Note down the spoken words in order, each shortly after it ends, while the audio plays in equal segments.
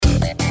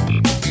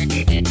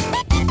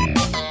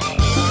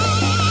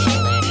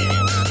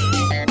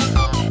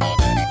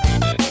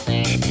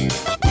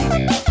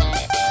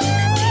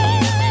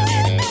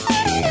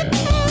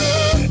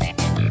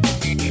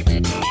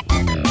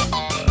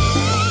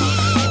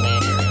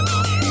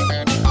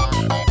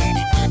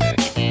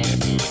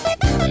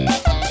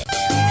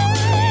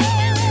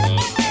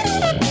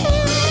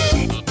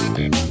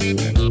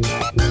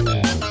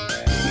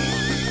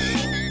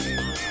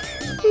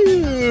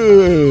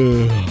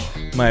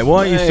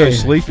Why are you so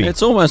sleepy?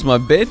 It's almost my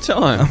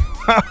bedtime.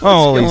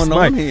 Holy going on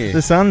smoke. here?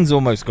 The sun's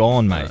almost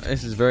gone, mate.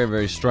 This is a very,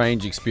 very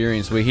strange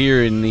experience. We're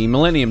here in the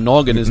Millennium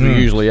Noggin as we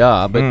usually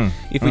are, but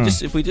if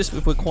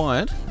we're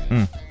quiet,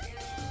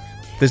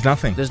 There's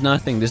nothing. there's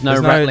nothing. There's no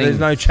rattling. There's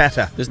no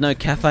chatter. There's no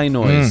cafe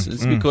noise.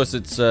 It's because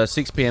it's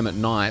 6 p.m. at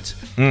night.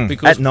 At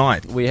Because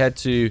night. we had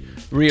to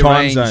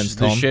rearrange zones,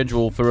 the Tom.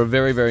 schedule for a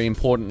very, very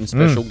important and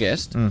special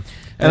guest. An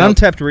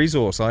untapped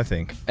resource, I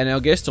think. And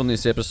our guest on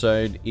this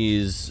episode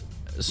is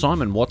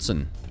Simon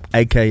Watson.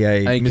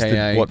 AKA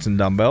Mr. Watson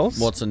Dumbbells.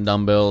 Watson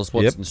Dumbbells,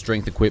 Watson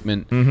Strength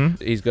Equipment.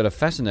 Mm-hmm. He's got a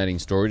fascinating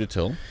story to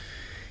tell.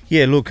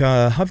 Yeah, look,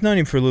 I've known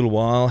him for a little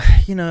while.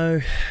 You know,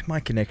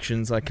 my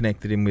connections, I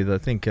connected him with, I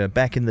think,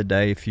 back in the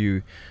day, a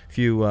few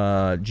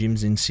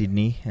gyms in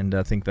Sydney, and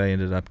I think they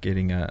ended up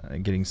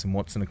getting some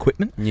Watson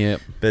equipment. Yeah.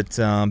 But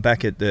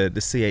back at the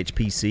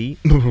CHPC,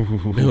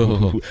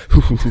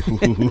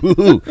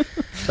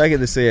 back at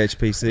the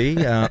CHPC,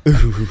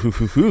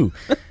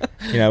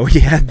 you know,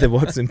 we had the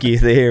Watson gear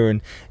there,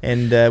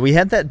 and we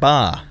had that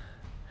bar.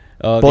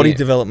 Body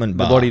development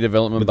bar. The body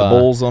development with bar. the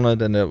balls on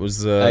it, and it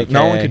was no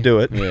one could do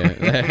it.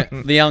 Yeah.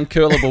 The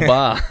uncurlable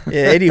bar.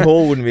 Yeah, Eddie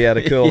Hall wouldn't be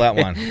able to curl that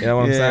one. You know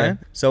what I'm saying?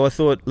 So I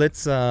thought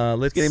let's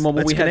get him on.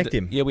 Let's connect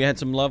him. Yeah, we had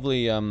some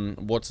lovely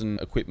Watson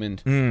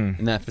equipment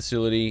in that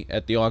facility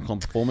at the Icon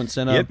Performance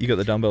Centre. Yep, you got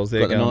the dumbbells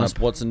there. Got the nice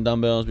Watson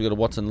dumbbells. We got a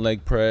Watson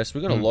leg press.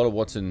 We got a lot of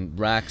Watson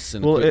racks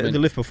and equipment. At the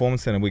Lift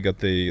Performance Centre, we got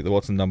the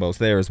Watson dumbbells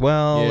there as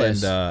well,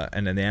 yes.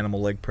 and then the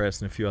animal leg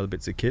press and a few other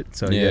bits of kit.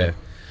 So yeah.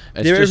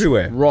 It's they're just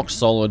everywhere, rock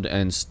solid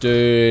and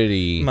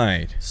sturdy,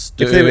 mate.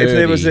 Sturdy.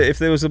 If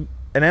there was an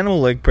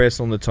animal leg press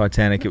on the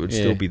Titanic, it would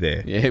still be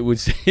there. Yeah, it would.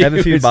 Have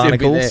a few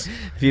barnacles,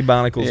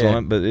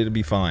 on it, but it'd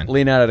be fine.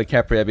 Leonardo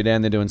DiCaprio would be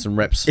down there doing some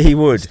reps. He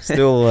would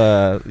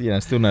still,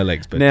 still no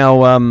legs. But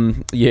now,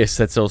 yes,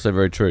 that's also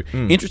very true.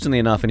 Interestingly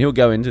enough, and he'll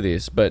go into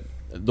this, but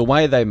the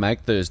way they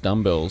make those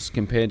dumbbells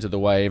compared to the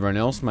way everyone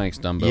else makes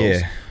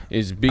dumbbells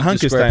is big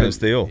stainless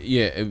steel.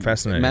 Yeah,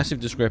 fascinating. Massive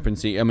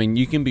discrepancy. I mean,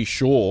 you can be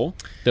sure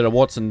that a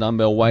Watson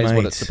dumbbell weighs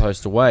what it's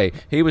supposed to weigh.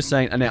 He was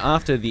saying, and now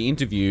after the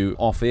interview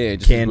off air,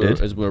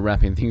 just as we're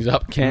wrapping things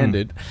up,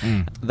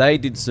 they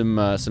did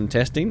some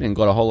testing and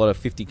got a whole lot of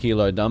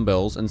 50-kilo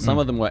dumbbells, and some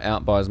of them were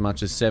out by as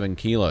much as 7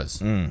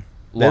 kilos.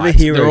 They're the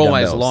hero They're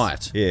always dumbbells.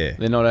 light. Yeah.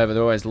 They're not over.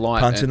 They're always light.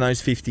 Punching those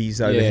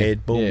 50s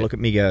overhead. Boom, look at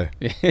me go.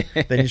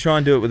 Then you try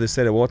and do it with a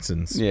set of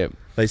Watsons. Yeah.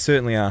 They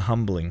certainly are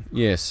humbling.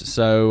 Yes,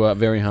 so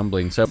very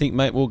humbling. So I think,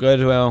 mate, we'll go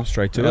to our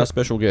our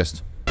special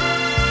guest.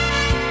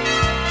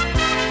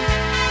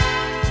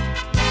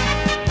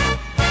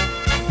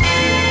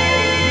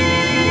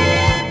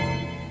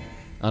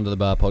 Under the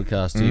Bar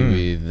podcast here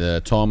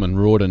with Tom and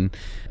Rawdon.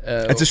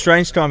 It's a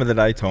strange time of the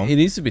day, Tom. It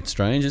is a bit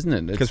strange, isn't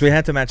it? Because we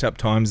had to match up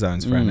time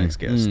zones for our next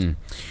guest.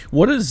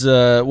 What does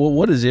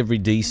every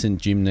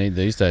decent gym need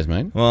these days,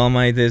 mate? Well,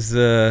 mate, there's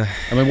I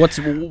mean, what's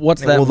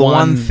that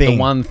the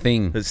one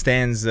thing that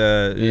stands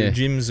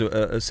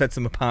gyms sets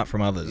them apart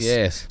from others.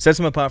 Yes, sets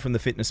them apart from the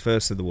fitness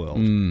first of the world.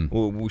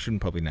 Well, we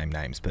shouldn't probably name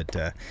names, but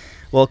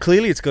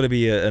clearly it's got to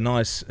be a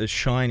nice,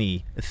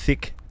 shiny,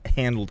 thick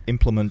handled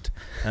implement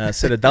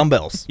set of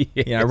dumbbells.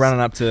 Yes. Running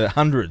up to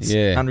hundreds,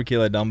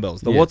 100-kilo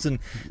dumbbells. The Watson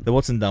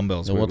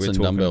dumbbells. The Watson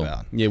Watson dumbbell.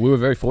 About. Yeah, we were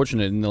very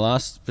fortunate in the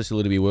last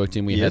facility we worked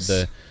in. We had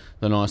the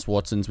nice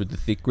Watsons with the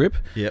thick grip.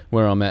 Yep.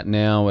 Where I'm at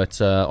now at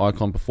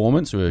Icon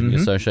Performance, who are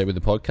associated with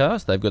the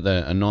podcast. They've got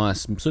a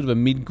nice sort of a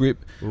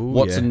mid-grip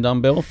Watson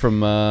dumbbell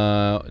from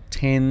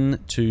 10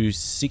 to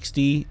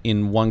 60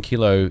 in 1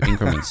 kilo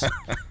increments.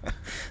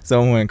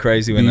 Someone went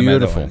crazy when they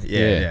made that one.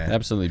 Yeah,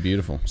 absolutely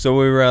beautiful. So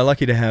we were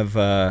lucky to have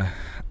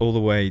all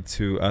the way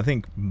to, I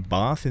think,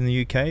 Bath in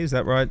the UK. Is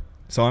that right,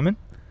 Simon?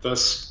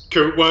 That's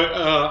cool.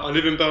 Well, I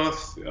live in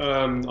Bath.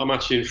 I'm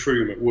actually in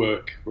Frome at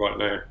work right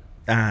now.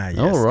 Ah, yes.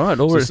 All right.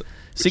 So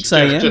 6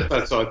 a.m. Just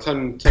outside,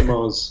 10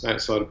 miles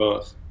outside of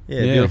Bath.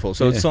 Yeah, beautiful.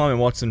 So it's Simon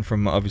Watson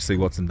from obviously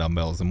Watson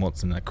Dumbbells and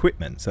Watson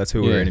Equipment. So that's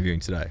who we're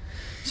interviewing today.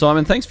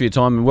 Simon, thanks for your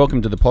time and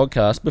welcome to the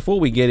podcast. Before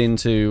we get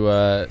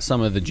into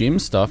some of the gym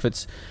stuff,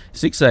 it's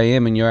 6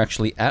 a.m. and you're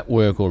actually at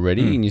work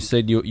already, and you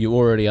said you're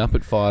already up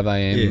at 5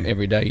 a.m.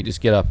 every day. You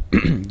just get up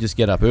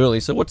early.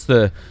 So what's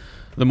the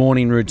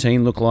morning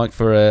routine look like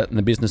for a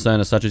business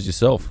owner such as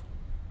yourself?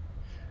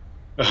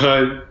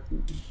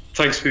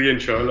 Thanks for the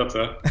intro. I love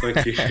that.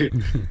 Thank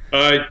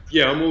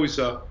you. I'm always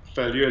up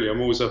fairly early. I'm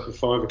always up at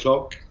 5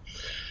 o'clock.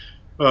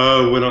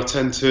 When I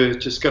tend to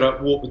just get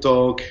up, walk the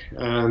dog,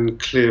 and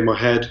clear my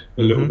head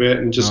a little bit,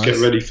 and just get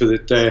ready for the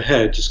day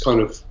ahead. Just kind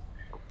of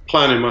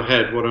plan in my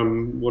head what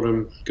I'm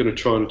going to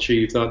try and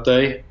achieve that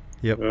day.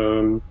 Yep.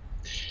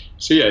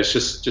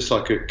 It's just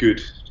like a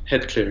good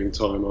head clearing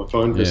time. I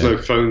find there's no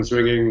phones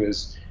ringing.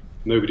 There's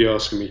nobody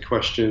asking me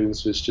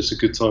questions. It's just a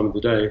good time of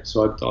the day.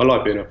 So I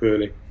like being up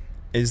early.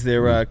 Is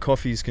there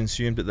coffees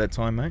consumed at that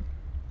time, mate?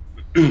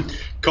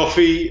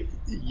 Coffee,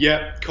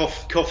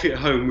 coffee at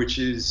home, which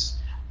is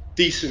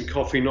decent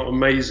coffee, not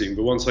amazing,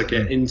 but once I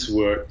get into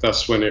work,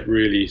 that's when it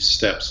really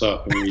steps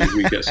up, and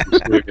we get some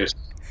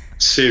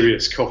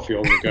serious coffee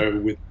on the go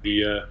with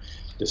the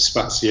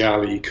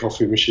Spaziale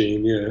coffee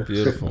machine. Yeah,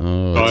 Beautiful.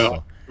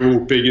 We're all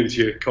big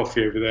into your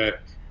coffee over there.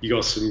 You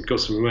got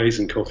some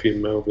amazing coffee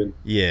in Melbourne.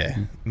 Yeah,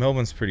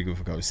 Melbourne's pretty good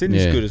for coffee.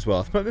 Sydney's good as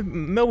well, but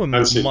Melbourne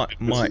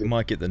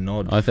might get the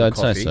nod. I'd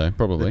say so.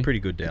 Probably, they're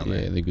pretty good down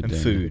there. Yeah, they're good. And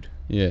down food.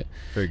 There. Yeah,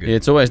 very good. Yeah,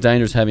 it's always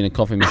dangerous having a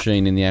coffee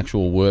machine in the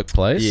actual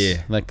workplace.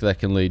 Yeah, that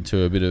can lead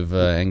to a bit of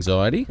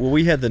anxiety. Well,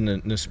 we had the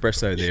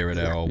Nespresso there at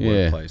our old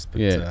workplace,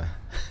 but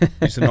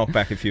used to knock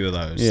back a few of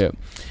those. Yeah.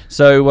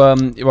 So,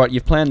 right,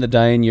 you've planned the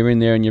day and you're in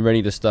there and you're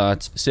ready to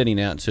start setting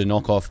out to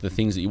knock off the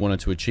things that you wanted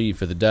to achieve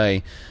for the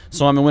day.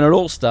 Simon, when it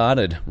all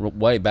started,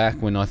 way back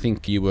when I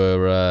think you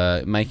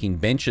were making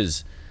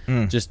benches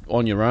just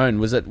on your own,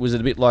 was it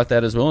a bit like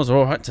that as well?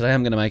 All right, today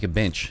I'm going to make a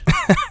bench.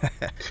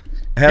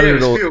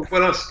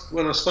 When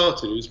I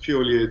started, it was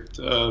purely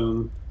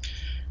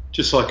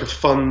just like a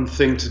fun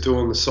thing to do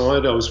on the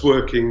side. I was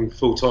working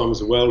full time as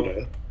a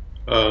welder.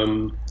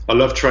 I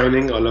love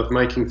training. I love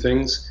making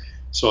things.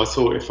 So I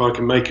thought if I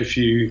can make a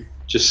few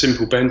just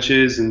simple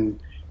benches and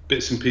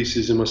bits and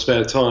pieces in my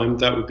spare time,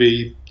 that would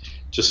be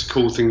just a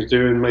cool thing to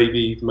do and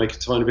maybe make a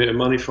tiny bit of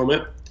money from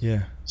it.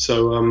 Yeah.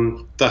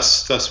 So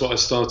that's what I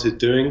started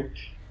doing.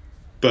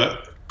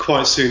 But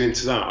quite soon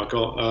into that,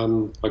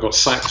 I got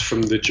sacked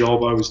from the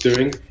job I was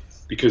doing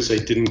because they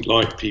didn't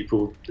like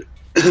people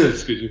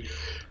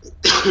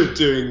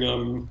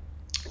doing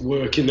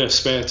work in their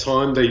spare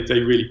time. They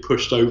really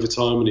pushed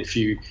overtime, and if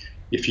you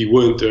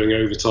weren't doing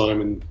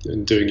overtime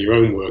and doing your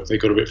own work, they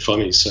got a bit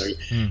funny. So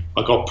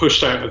I got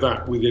pushed out of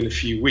that within a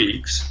few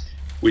weeks,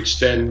 which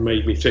then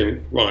made me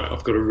think, right,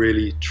 I've got to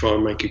really try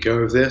and make a go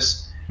of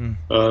this.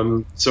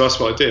 So that's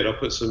what I did. I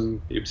put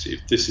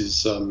this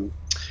is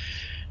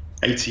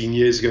 18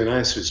 years ago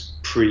now, so it's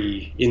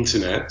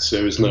pre-internet, so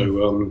there was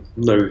no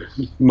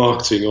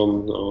marketing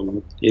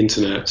on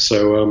internet.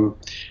 So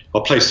I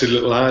placed a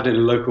little ad in a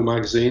local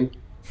magazine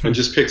and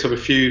just picked up a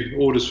few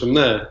orders from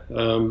there,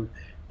 and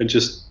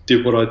just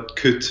did what I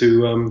could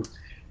to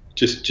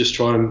just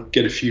try and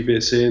get a few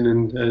bits in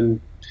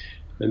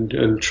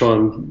and try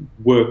and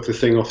work the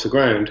thing off the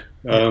ground.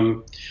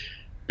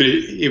 But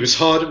it was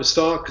hard at the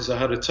start because I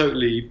had a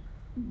totally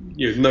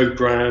no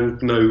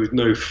brand,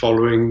 no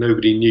following,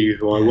 nobody knew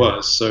who I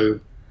was. So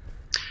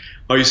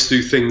I used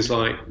to do things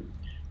like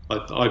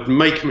I'd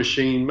make a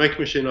machine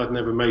I'd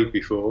never made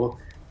before,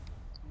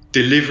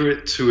 deliver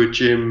it to a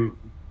gym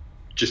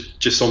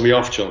just on the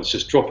off chance,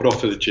 just drop it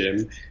off at the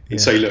gym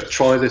and say, look,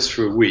 try this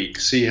for a week,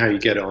 see how you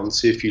get on,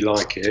 see if you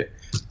like it.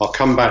 I'll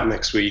come back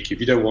next week. If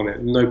you don't want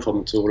it, no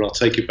problem at all, I'll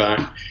take it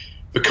back.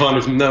 But kind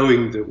of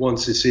knowing that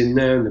once it's in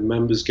there and the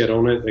members get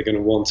on it, they're going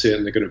to want it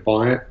and they're going to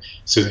buy it.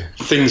 So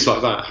things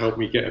like that helped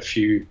me get a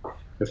few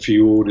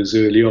orders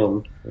early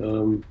on.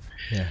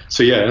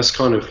 So that's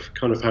kind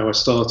of how I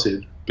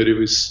started. But it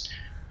was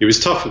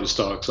tough at the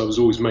start because I was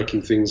always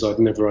making things I'd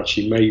never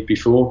actually made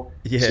before.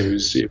 So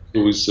it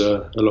was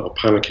a lot of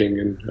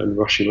panicking and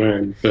rushing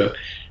around. But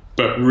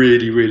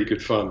really, really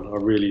good fun. I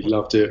really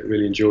loved it,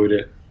 really enjoyed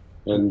it,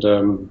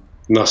 and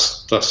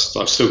that's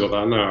I've still got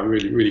that now. I'm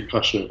really, really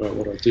passionate about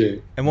what I do.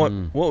 And what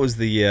was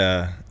the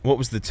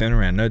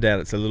turnaround? No doubt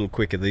it's a little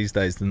quicker these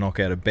days to knock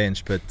out a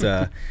bench, but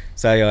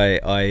say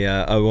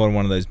I want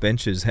one of those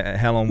benches.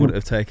 How long would it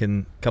have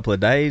taken? A couple of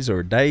days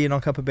or a day you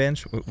knock up a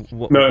bench?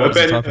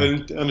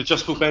 An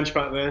adjustable bench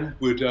back then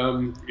would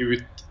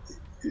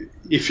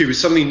if it was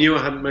something new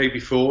I hadn't made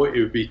before, it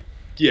would be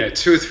 2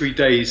 or 3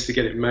 days to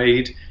get it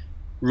made.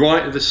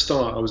 Right at the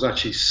start, I was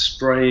actually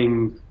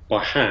spraying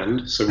by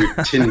hand, so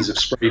with tins of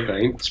spray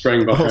paint,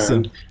 spraying by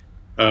hand,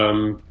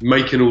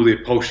 making all the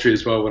upholstery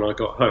as well when I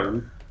got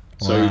home.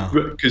 So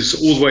because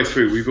all the way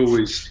through, we've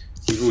always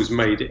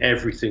made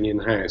everything in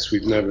house.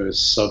 We've never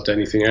subbed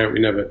anything out. We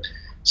never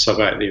sub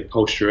out the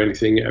upholstery or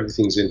anything.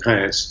 Everything's in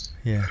house.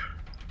 Yeah.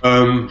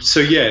 2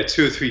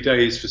 or 3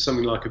 days for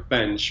something like a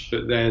bench,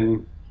 but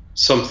then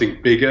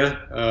something bigger,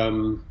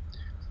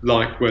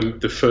 like when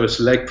the first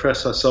leg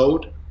press I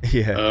sold.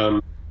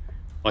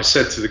 I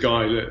said to the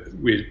guy that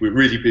we're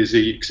really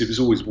busy, because it was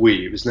always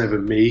we, it was never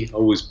me. I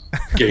always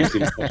gave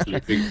them a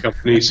big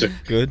company, so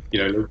good.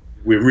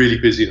 We're really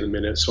busy at the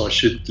minute, so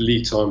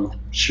lead time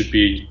should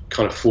be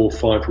kind of 4 or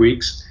 5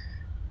 weeks,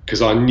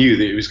 because I knew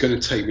that it was going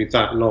to take me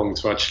that long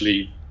to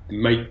actually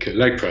make a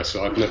leg press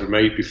that I've never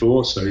made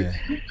before. So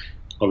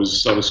I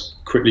was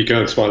quickly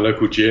going to my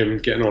local gym,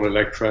 getting on a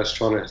leg press,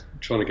 trying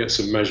to get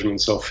some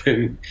measurements off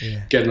him,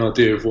 get an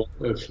idea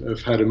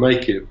of how to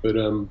make it, but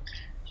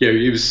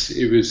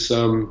it was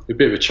a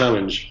bit of a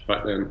challenge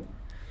back then.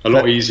 A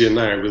lot easier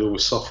now with all the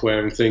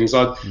software and things.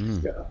 I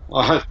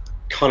had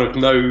kind of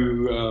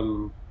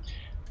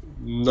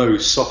no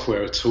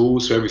software at all,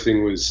 so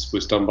everything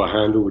was done by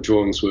hand. All the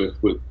drawings were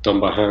done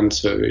by hand,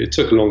 so it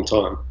took a long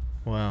time.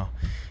 Wow.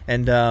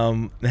 And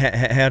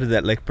how did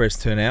that leg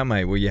press turn out,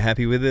 mate? Were you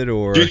happy with it,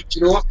 or? Do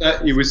you know what?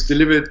 It was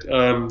delivered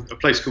a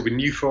place called the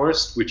New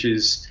Forest, which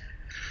is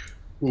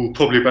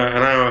probably about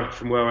an hour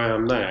from where I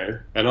am now,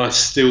 and I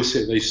still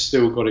see it. They've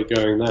still got it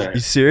going now. Are you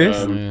serious?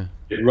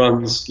 It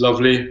runs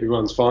lovely. It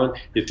runs fine.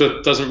 It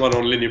doesn't run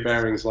on linear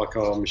bearings like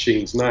our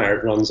machines now.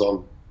 It runs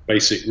on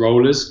basic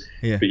rollers.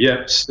 Yeah. But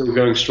yeah, still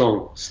going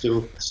strong,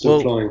 still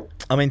flying.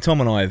 I mean,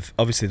 Tom and I have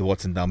obviously the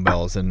Watson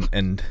dumbbells,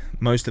 and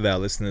most of our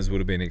listeners would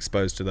have been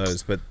exposed to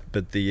those. But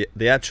the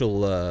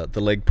actual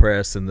the leg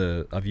press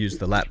and I've used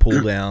the lat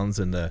pull downs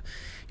and the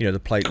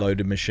plate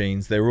loaded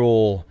machines. They're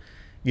all,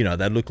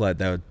 they look like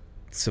they would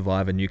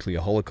survive a nuclear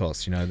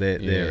holocaust.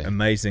 They're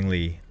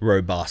amazingly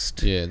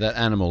robust. Yeah, that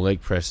animal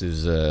leg press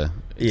is mate.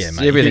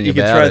 Everything you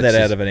could about throw it. that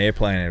out of an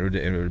airplane and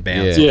it would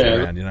bounce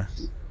around.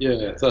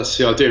 Yeah, that's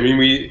the idea. I mean,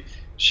 we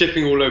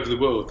shipping all over the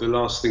world. The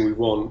last thing we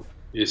want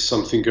is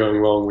something going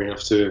wrong. We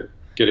have to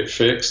get it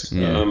fixed.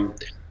 Yeah.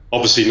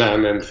 Obviously, now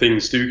and then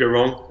things do go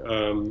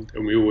wrong,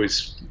 and we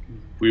always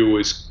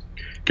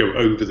go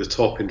over the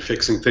top in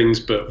fixing things,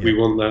 but we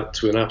want that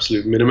to an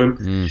absolute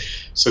minimum.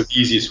 So the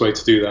easiest way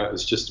to do that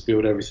is just to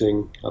build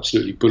everything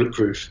absolutely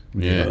bulletproof.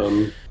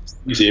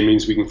 Easy, it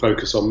means we can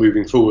focus on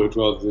moving forward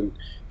rather than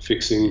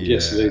fixing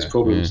yesterday's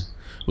problems.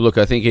 Well, look,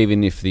 I think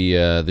even if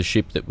the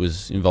ship that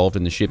was involved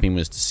in the shipping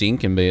was to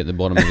sink and be at the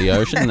bottom of the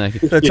ocean,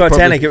 the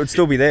Titanic, it would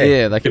still be there.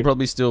 Yeah, they could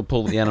probably still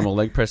pull the animal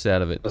leg press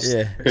out of it.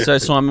 Yeah. So,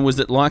 Simon, was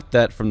it like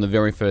that from the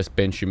very first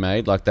bench you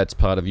made? Like that's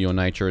part of your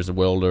nature as a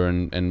welder,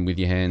 and with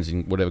your hands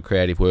in whatever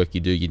creative work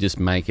you do, you just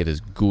make it as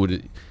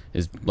good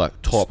as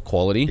like top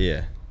quality?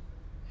 Yeah.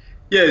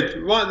 Yeah,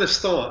 right at the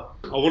start,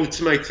 I wanted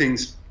to make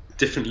things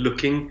different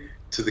looking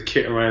to the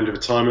kit around at the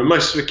time, and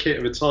most of the kit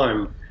at the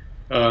time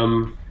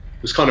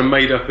was kind of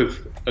made up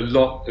of a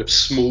lot of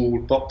small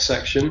box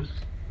section.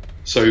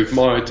 So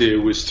my idea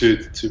was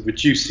to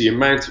reduce the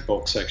amount of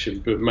box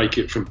section, but make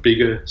it from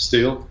bigger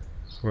steel,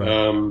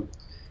 right.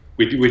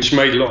 Which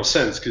made a lot of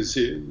sense because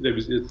there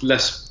was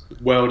less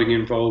welding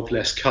involved,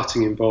 less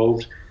cutting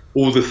involved.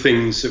 All the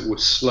things that were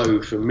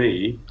slow for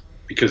me,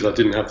 because I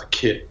didn't have the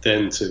kit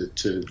then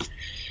to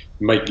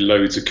make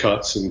loads of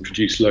cuts and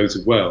produce loads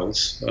of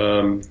welds,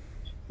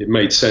 it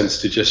made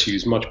sense to just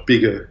use much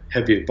bigger,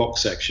 heavier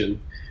box section.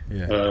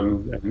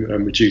 And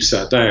reduce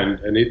that down,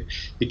 and it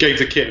gave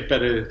the kit a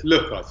better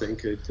look. I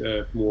think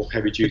a more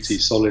heavy-duty,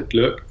 solid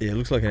look. Yeah, it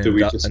looks like an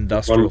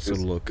industrial sort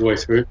of look, the way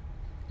through.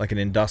 Like an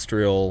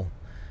industrial,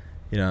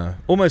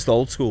 almost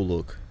old school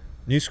look.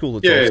 New school,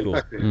 it's old school.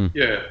 Exactly.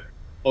 Yeah,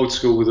 old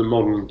school with a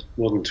modern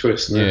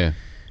twist. Yeah.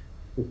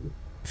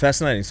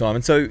 Fascinating,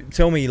 Simon. So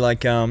tell me,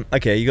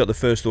 okay, you got the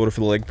first order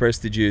for the leg press.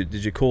 Did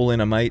you call in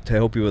a mate to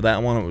help you with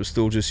that one? It was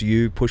still just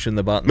you pushing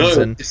the buttons.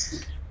 No,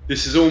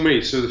 this is all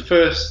me. So the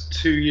first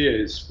 2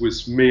 years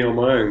was me on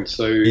my own.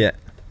 So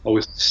I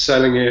was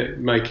selling it,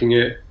 making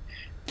it,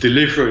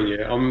 delivering it.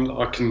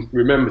 I can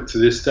remember to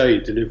this day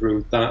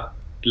delivering that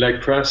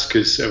leg press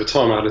because at the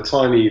time I had a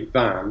tiny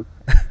van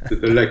that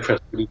the leg press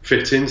didn't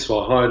fit in. So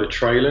I hired a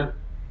trailer.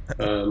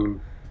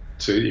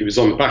 So it was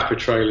on the back of a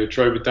trailer,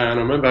 drove it down.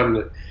 I remember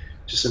having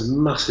just a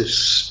massive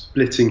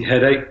splitting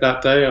headache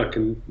that day. I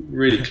can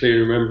really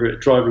clearly remember it,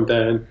 driving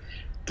down,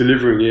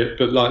 delivering it,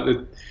 but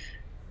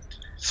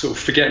sort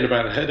of forgetting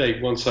about the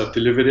headache once I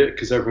delivered it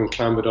because everyone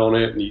clambered on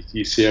it and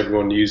you see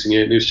everyone using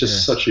it, and it was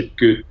just such a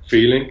good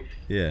feeling.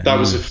 That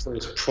was the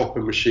first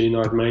proper machine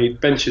I'd made.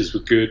 Benches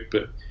were good,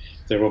 but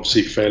they're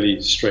obviously fairly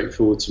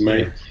straightforward to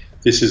make.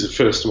 This is the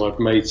first time I've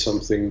made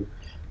something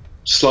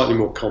slightly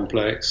more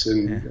complex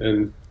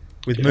and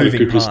with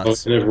moving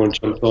parts, and everyone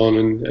jumped on,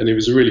 and it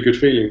was a really good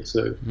feeling.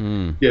 So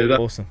that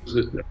awesome. was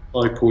a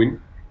high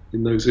point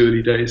in those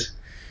early days.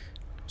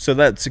 So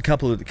that's a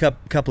couple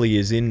of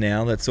years in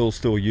now. That's all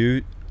still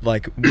you.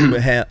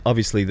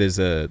 Obviously there's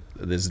a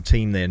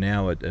team there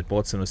now at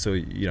Watson. So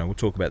we'll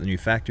talk about the new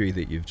factory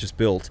that you've just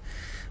built.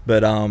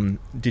 But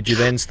did you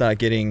then start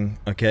getting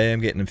I'm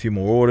getting a few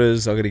more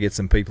orders. I've got to get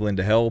some people in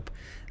to help.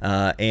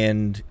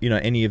 And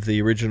any of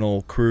the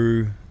original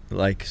crew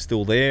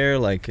still there?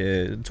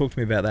 Talk to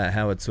me about that.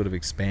 How it sort of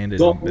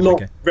expanded. Not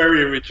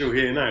very original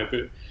here now,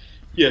 but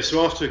yeah.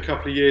 So after a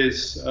couple of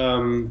years,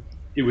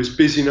 it was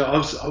busy.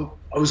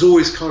 I was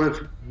always kind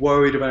of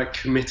worried about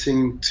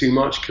committing too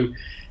much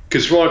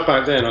because right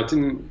back then I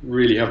didn't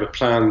really have a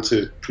plan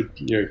to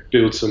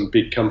build some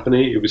big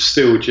company. It was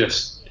still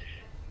just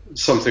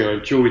something I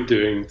enjoyed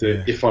doing.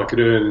 That if I could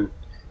earn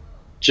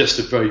just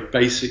a very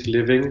basic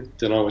living,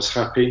 then I was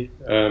happy.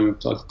 I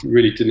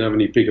really didn't have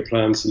any bigger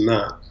plans than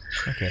that.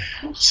 Okay.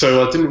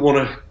 So I didn't want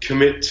to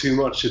commit too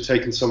much to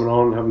taking someone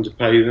on, having to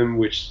pay them,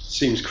 which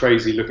seems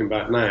crazy looking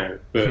back now,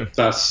 but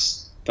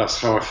that's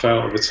how I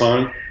felt at the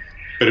time.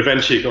 But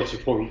eventually it got to a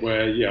point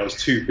where, I was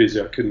too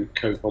busy. I couldn't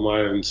cope on my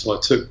own. So I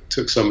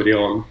took somebody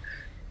on,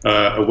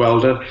 a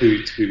welder who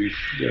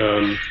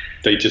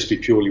they'd just be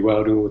purely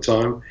welding all the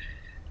time.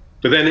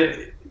 But then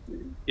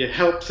it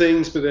helped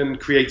things, but then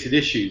created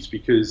issues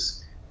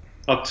because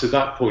up to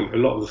that point, a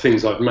lot of the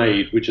things I'd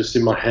made were just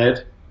in my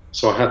head.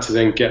 So I had to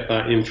then get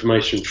that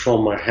information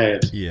from my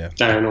head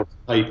down on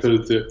paper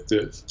that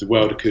the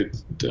welder could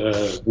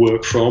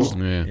work from.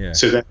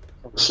 So that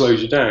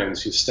slows you down.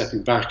 So you're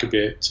stepping back a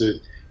bit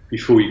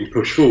before you can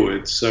push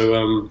forward.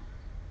 So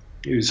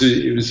it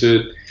was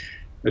a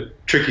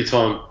tricky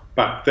time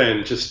back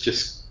then,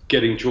 just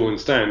getting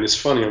drawings down. It's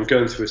funny, I'm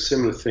going through a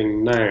similar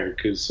thing now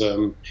because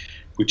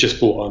we just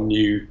bought our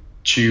new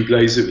tube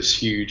laser, this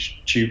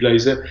huge tube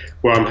laser,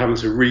 where I'm having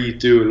to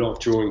redo a lot of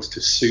drawings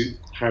to suit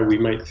how we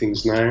make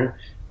things now.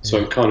 So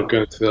I'm kind of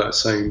going through that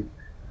same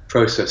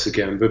process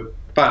again. But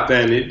back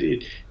then,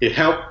 it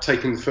helped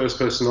taking the first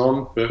person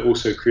on, but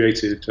also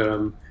created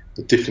a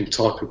different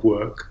type of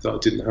work that I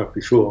didn't have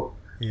before.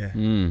 Yeah.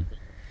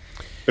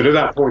 But at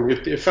that point,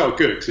 it felt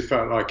good, because it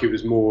felt like it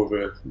was more of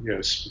a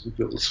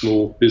little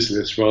small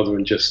business rather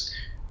than just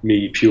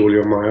me purely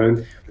on my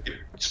own. I could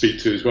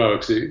speak to as well,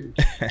 because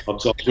I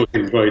was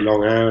working very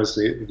long hours.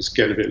 It was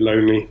getting a bit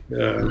lonely.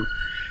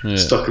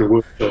 Stuck in a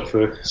workshop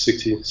for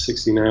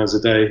 16 hours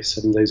a day,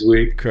 7 days a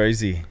week.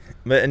 Crazy.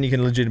 And you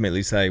can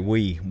legitimately say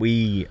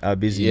we are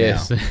busy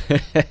yes. now.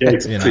 Yeah,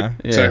 exactly.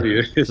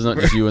 Exactly. It's not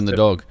just you and the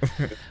dog.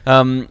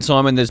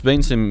 Simon, there's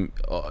been some,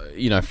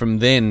 from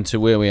then to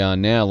where we are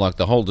now, like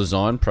the whole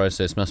design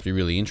process must be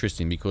really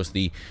interesting, because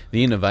the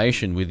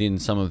innovation within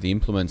some of the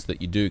implements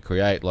that you do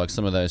create, like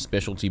some of those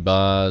specialty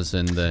bars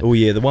and the... Oh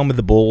yeah, the one with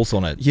the balls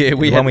on it. Yeah,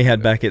 the one we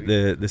had back at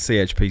the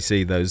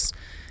CHPC, those...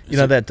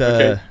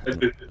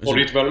 The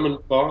body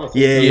development bar?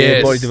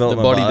 Yes, body development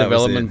the body bar,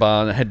 development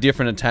bar had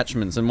different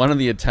attachments, and one of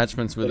the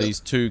attachments were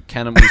these two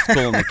cannonballs,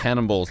 calling the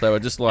cannonballs. They were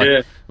just like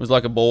it was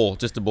like a ball,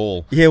 just a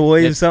ball. Yeah,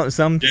 well,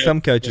 some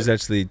coaches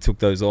actually took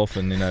those off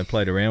and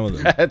played around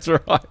with them. That's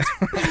right,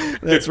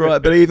 that's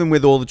right. But even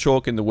with all the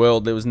chalk in the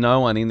world, there was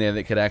no one in there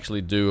that could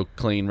actually do a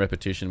clean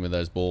repetition with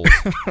those balls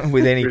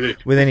with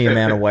any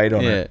amount of weight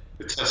on it.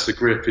 Test the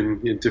grip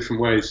in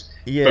different ways.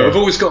 Yeah, but I've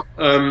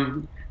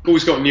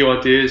always got new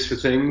ideas for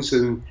things,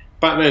 and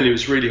back then it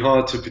was really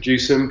hard to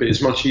produce them, but it's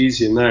much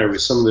easier now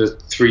with some of the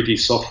 3D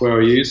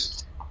software I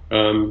use.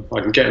 I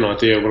can get an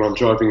idea when I'm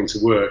driving into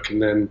work, and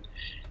then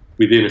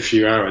within a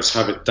few hours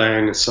have it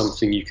down as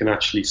something you can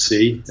actually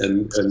see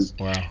and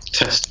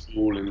test it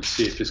all and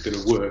see if it's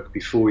going to work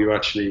before you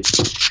actually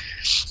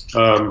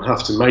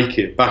have to make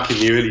it. Back in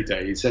the early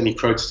days, any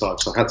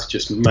prototypes I had to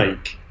just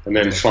make and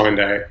then find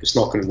out it's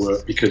not going to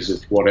work because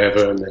of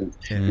whatever, and then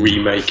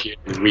remake it,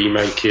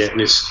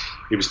 and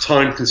it was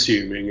time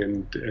consuming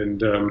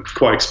and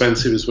quite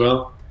expensive as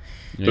well.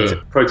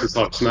 But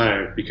prototypes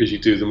now, because you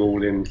do them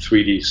all in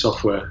 3D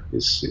software,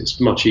 it's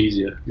much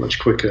easier, much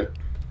quicker.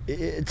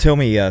 Tell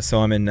me,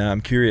 Simon, I'm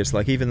curious,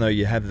 like even though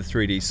you have the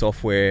 3D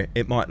software,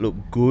 it might look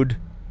good,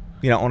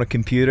 on a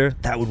computer,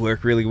 that would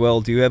work really well.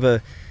 Do you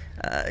ever,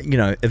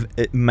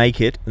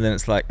 make it and then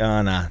it's like,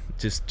 oh, nah,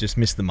 just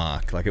missed the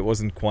mark. Like it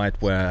wasn't quite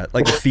where,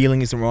 like the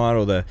feeling isn't right,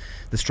 or the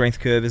strength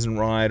curve isn't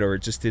right, or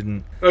it just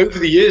didn't. Over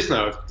the years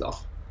now,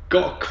 I've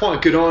got quite a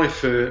good eye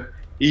for,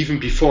 even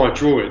before I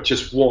draw it,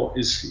 just what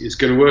is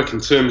going to work in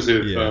terms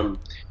of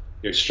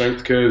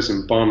strength curves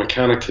and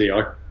biomechanically.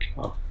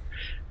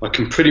 I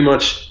can pretty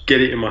much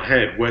get it in my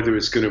head whether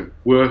it's going to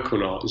work or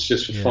not. It's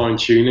just for fine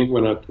tuning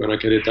when I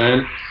get it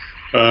down.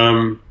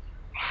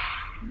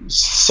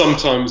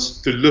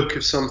 Sometimes the look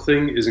of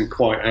something isn't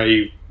quite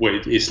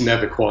it's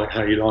never quite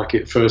how you like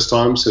it first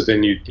time, so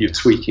then you're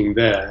tweaking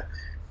there.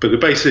 But the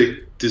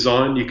basic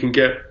design you can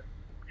get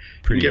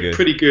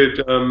pretty good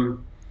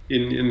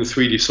in the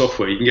 3D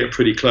software. You can get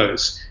pretty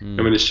close. I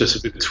mean, it's just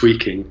a bit of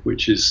tweaking,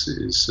 which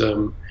is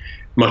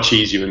much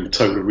easier than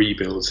total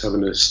rebuilds,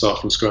 having to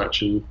start from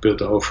scratch and build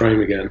the whole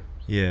frame again.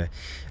 Yeah.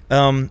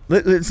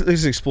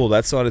 Let's explore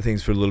that side of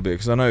things for a little bit,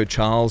 because I know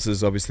Charles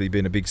has obviously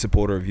been a big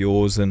supporter of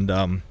yours, and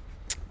a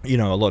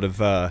lot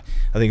of I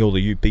think all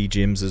the UP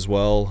gyms as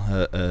well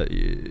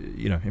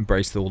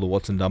embraced all the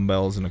Watson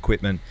dumbbells and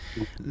equipment.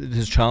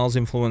 Has Charles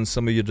influenced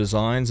some of your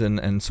designs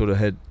and sort of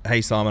had,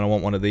 hey Simon, I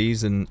want one of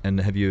these, and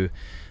have you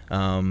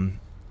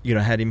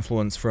had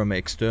influence from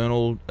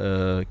external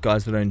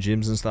guys that own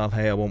gyms and stuff?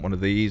 Hey, I want one of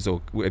these,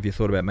 or have you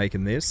thought about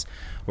making this,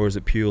 or is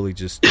it purely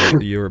just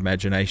your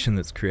imagination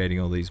that's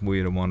creating all these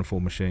weird and wonderful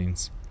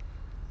machines?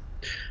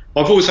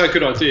 I've always had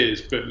good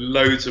ideas, but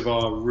loads of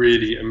our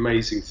really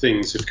amazing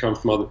things have come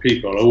from other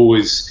people. I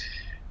always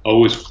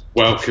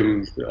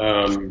welcome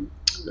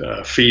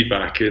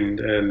feedback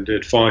and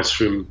advice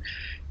from,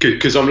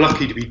 because I'm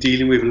lucky to be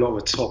dealing with a lot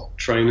of top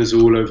trainers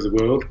all over the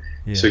world.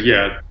 Yeah. So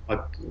I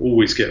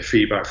always get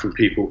feedback from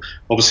people.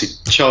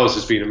 Obviously, Charles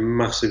has been a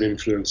massive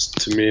influence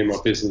to me and my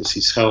business.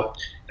 He's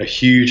helped a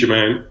huge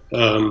amount.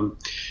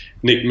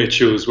 Nick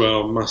Mitchell as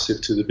well, massive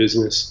to the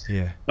business.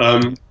 Yeah.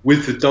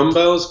 With the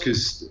dumbbells,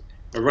 because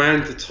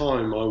around the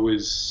time I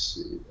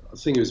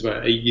think it was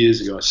about 8 years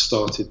ago, I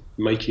started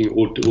making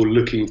or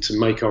looking to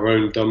make our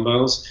own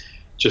dumbbells,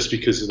 just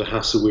because of the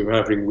hassle we were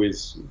having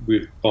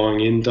with buying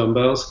in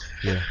dumbbells.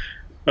 Yeah.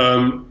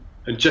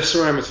 And just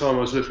around the time I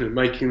was looking at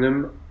making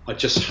them, I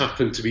just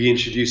happened to be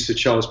introduced to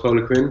Charles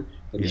Poliquin,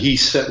 and he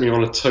set me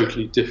on a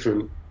totally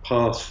different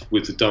path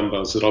with the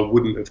dumbbells that I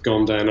wouldn't have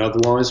gone down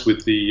otherwise,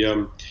 with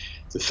the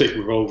thick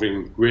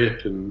revolving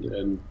grip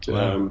and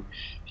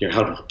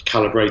how to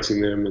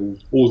calibrating them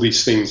and all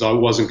these things I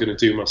wasn't going to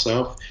do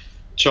myself.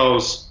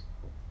 Charles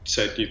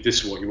said,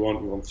 this is what you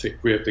want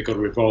thick grip, they've got to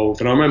revolve.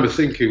 And I remember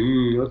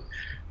thinking,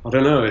 I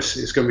don't know,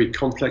 it's going to be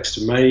complex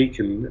to make,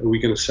 and are we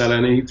going to sell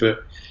any?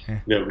 But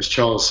it was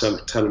Charles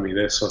telling me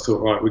this, so I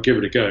thought, right, we'll give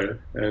it a go.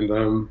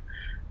 And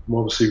I'm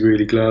obviously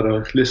really glad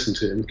I listened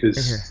to him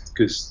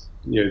because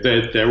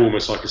they're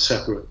almost like a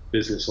separate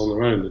business on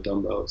their own, the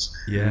dumbbells.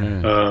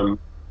 Yeah.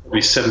 Probably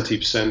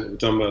 70% of the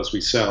dumbbells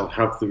we sell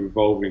have the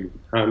revolving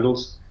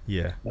handles.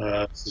 Yeah.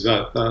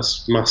 So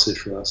that's massive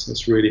for us.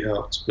 That's really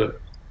helped.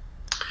 But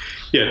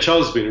yeah,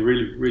 Charles has been a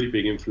really, really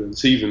big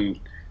influence. Even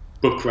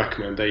book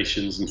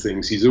recommendations and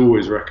things. He's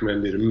always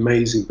recommended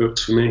amazing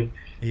books for me.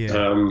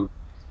 Yeah.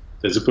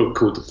 There's a book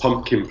called The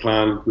Pumpkin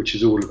Plan, which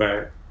is all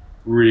about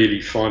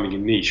really finding a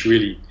niche,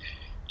 really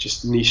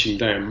just niching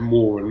down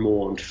more and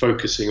more and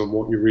focusing on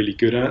what you're really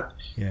good at.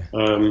 Yeah.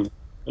 And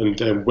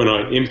when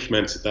I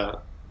implemented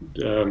that,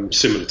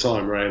 similar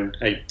time, around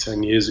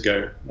 8-10 years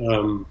ago,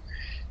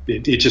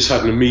 it just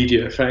had an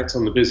immediate effect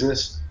on the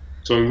business.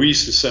 So when we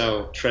used to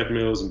sell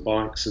treadmills and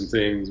bikes and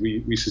things,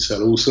 we used to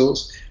sell all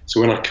sorts. So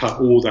when I cut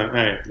all that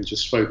out and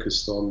just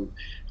focused on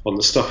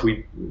the stuff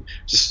the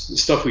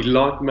stuff we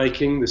like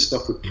making, the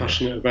stuff we're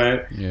passionate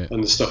about,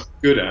 and the stuff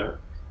we're good at,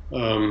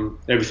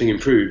 everything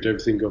improved,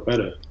 everything got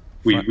better.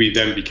 We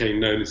then became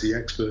known as the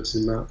experts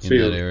in that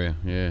field. In that area,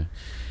 yeah.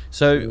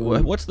 So,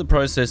 what's the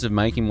process of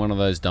making one of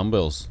those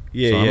dumbbells?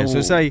 Yeah.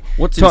 So say,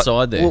 what's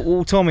inside there?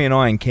 Well, Tommy and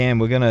I and Cam,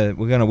 we're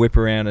gonna whip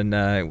around and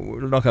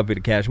knock up a bit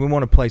of cash. We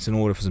want to place an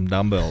order for some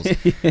dumbbells.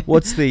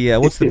 What's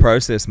the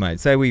process, mate?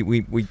 Say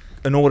we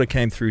an order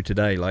came through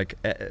today. Like,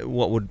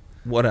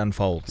 what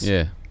unfolds?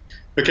 Yeah.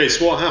 Okay,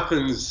 so what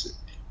happens?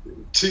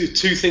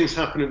 Two things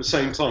happen at the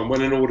same time.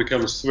 When an order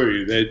comes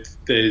through,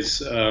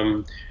 there's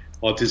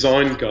our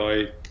design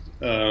guy.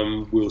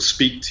 We'll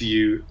speak to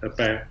you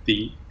about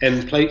the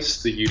end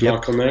plates that you'd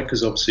like on there,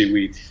 because obviously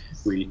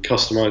we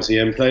customize the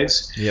end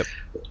plates. Yep.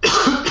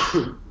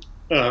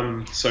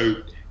 So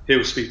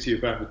he'll speak to you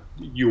about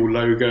your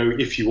logo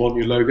if you want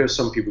your logo.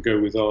 Some people go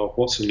with our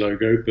Watson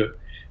logo, but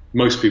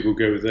most people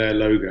go with their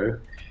logo.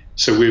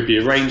 So we'll be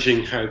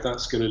arranging how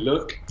that's going to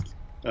look,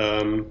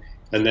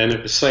 and then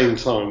at the same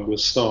time we'll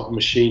start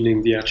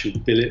machining the actual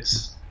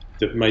billets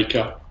that make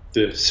up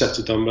the set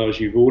of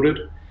dumbbells you've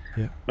ordered.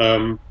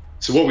 Yeah.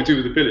 So what we do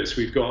with the billets,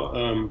 we've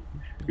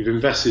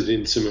invested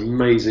in some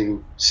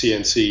amazing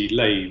CNC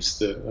lathes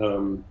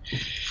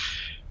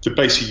that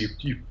basically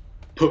you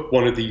put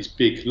one of these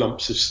big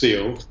lumps of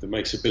steel that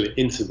makes a billet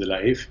into the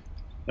lathe.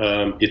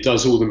 It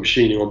does all the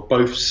machining on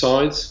both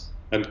sides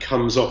and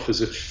comes off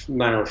as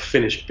now a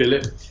finished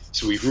billet.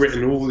 So we've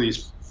written all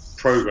these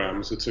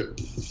programs that took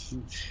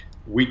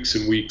weeks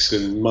and weeks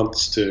and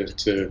months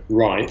to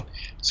write.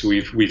 So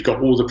we've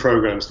got all the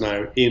programs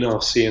now in our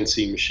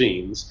CNC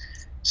machines.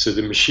 So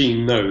the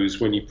machine knows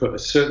when you put a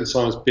certain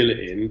size billet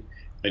in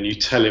and you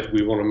tell it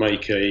we want to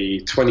make a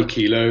 20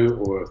 kilo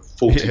or a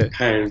 40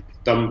 pound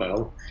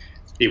dumbbell,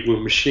 it will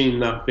machine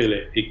that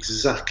billet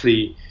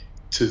exactly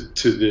to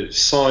the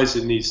size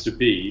it needs to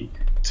be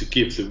to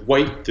give the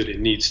weight that it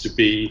needs to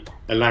be,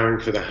 allowing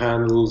for the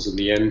handles and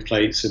the end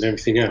plates and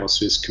everything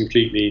else is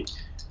completely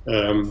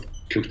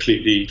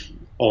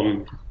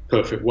on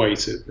perfect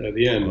weight at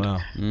the end.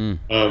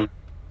 Wow.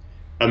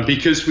 And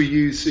because we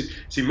use,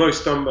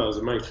 most dumbbells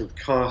are made from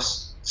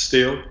cast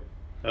steel,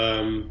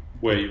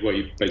 where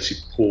you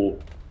basically pour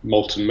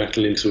molten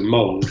metal into a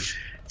mold,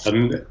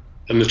 and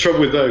the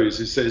trouble with those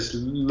is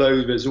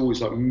there's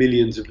always like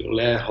millions of little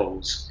air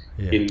holes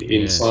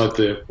inside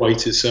the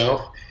weight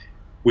itself,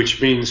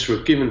 which means for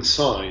a given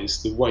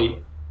size, the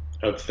weight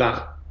of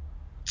that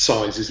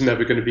size is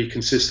never going to be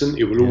consistent.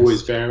 It will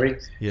always vary,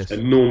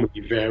 and normally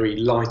very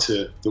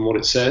lighter than what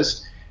it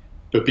says.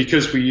 But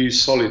because we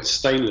use solid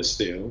stainless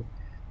steel,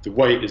 the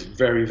weight is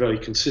very, very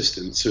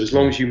consistent. So as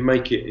long as you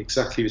make it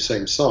exactly the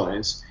same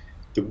size,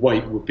 the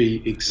weight will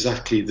be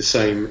exactly the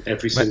same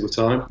every single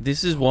time.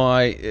 This is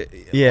why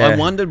I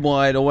wondered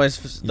why it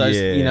always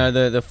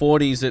the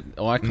 40s at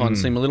Icon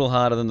seem a little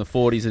harder than the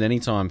 40s at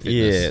Anytime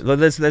Fitness. Yeah,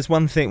 there's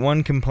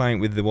one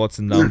complaint with the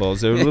Watson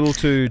dumbbells. They're a little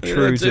too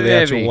true to the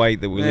actual weight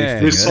that we're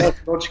lifting. It's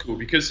psychological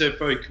because they're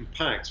very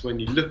compact. When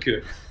you look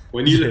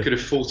at a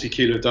 40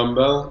 kilo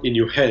dumbbell in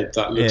your head,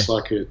 that looks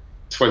like a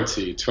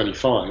 20,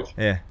 25.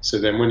 Yeah. So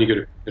then when you go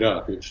to pick it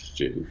up, and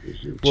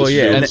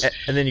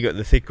then you got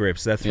the thick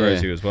grips. That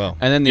throws you as well.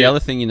 And then the other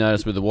thing you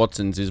notice with the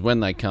Watsons is when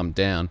they come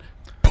down,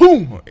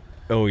 boom.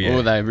 Oh yeah.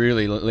 Or they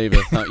really leave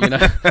a thump.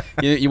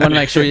 You want to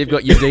make sure you've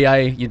got your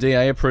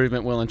DA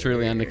improvement well and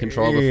truly under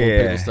control before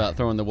people start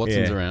throwing the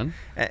Watsons around.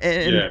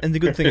 And the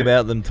good thing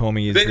about them,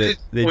 Tommy, is that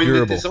they're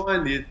durable. The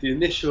design, the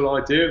initial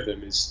idea of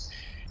them is.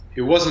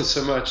 It wasn't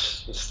so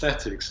much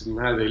aesthetics and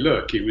how they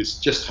look. It was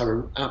just having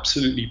an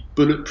absolutely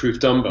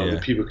bulletproof dumbbell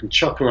that people can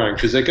chuck around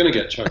because they're going to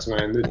get chucked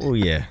around. Oh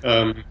yeah.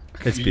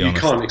 Let's be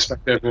honest. You can't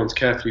expect everyone to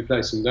carefully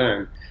place them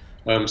down.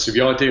 So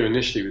the idea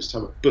initially was to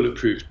have a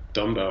bulletproof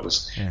dumbbell. It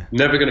was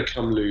never going to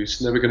come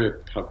loose, never going to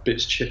have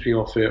bits chipping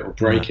off it or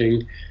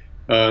breaking.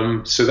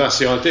 So that's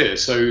the idea.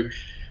 So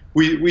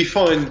we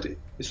find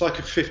it's like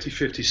a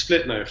 50-50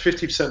 split now.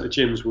 50% of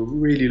gyms will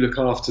really look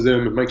after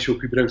them and make sure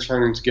people don't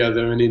clang them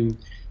together, and in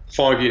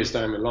 5 years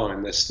down the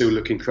line, they still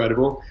look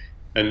incredible.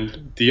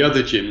 And the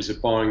other gyms are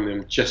buying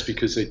them just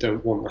because they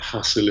don't want the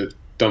hassle of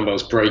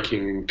dumbbells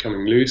breaking and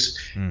coming loose,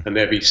 and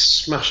they'd be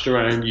smashed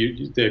around.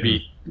 They'd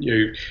be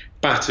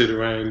battered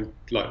around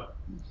like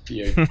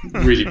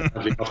really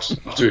badly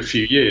after a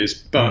few years,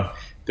 but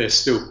they're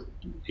still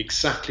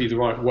exactly the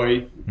right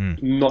way,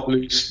 not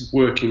loose,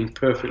 working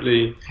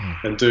perfectly,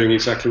 and doing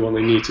exactly what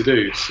they need to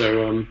do.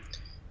 So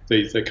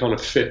they kind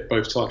of fit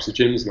both types of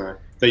gyms now.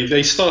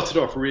 They started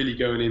off really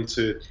going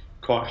into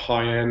quite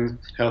high-end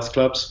health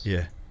clubs,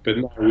 but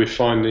now we're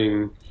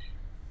finding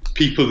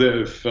people that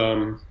have,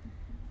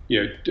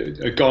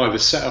 a guy that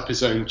set up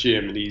his own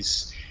gym, and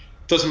he's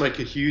doesn't make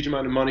a huge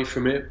amount of money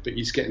from it, but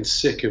he's getting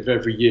sick of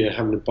every year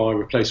having to buy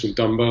replacement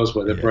dumbbells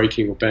where they're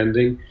breaking or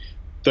bending.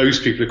 Those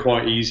people are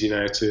quite easy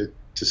now to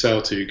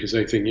sell to, because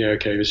they think,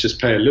 okay, let's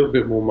just pay a little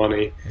bit more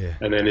money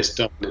and then it's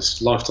done.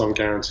 It's lifetime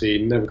guarantee,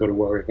 never got to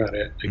worry about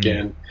it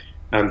again.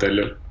 And they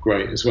look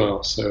great as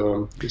well.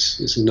 So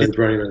it's a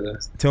no-brainer there.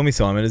 Tell me,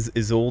 Simon,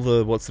 is all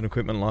the Watson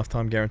equipment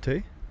lifetime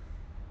guarantee?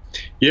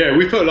 Yeah,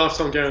 we put a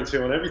lifetime guarantee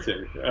on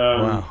everything.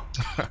 Wow.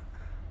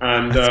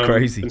 And that's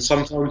crazy. And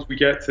sometimes we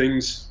get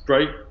things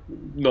break,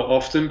 not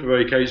often, but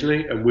very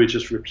occasionally, and we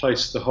just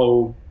replace the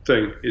whole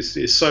thing.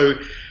 It's so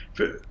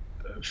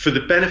for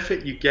the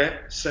benefit you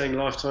get saying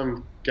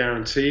lifetime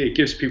guarantee, it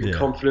gives people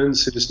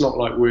confidence. It's not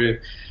like we've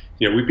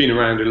been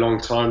around a long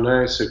time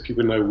now, so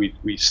people know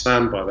we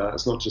stand by that.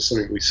 It's not just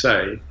something we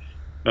say.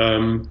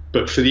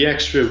 But for the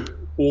extra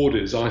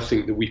orders, I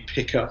think that we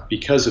pick up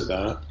because of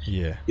that,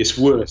 it's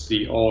worth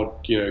the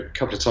odd,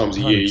 couple of times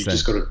a year. 100%. You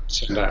just got to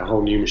send out a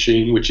whole new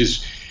machine, which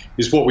is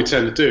what we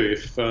tend to do.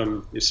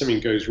 If something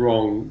goes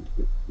wrong,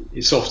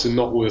 it's often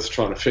not worth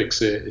trying to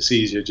fix it. It's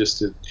easier just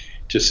to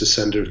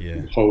send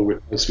a whole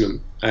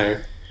replacement out,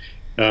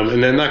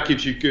 and then that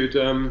gives you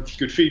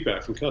good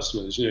feedback from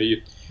customers.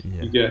 You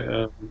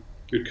get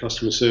good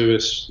customer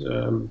service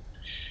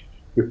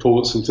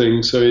reports and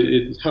things, so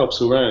it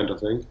helps all around, I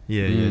think.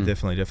 Yeah,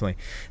 definitely.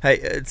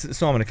 Hey,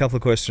 Simon, a couple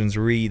of questions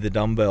re the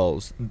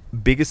dumbbells.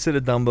 Biggest set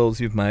of dumbbells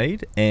you've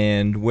made,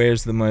 and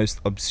where's the most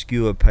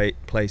obscure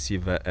place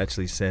you've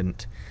actually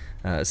sent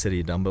a set of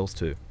your dumbbells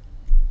to?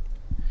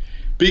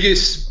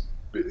 Biggest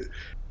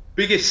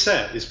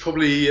set is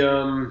probably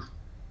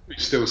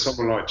still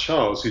someone like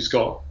Charles, who's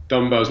got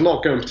dumbbells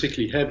not going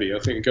particularly heavy. I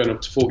think they're going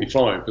up to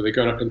 45, but they're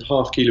going up in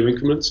half-kilo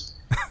increments.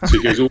 So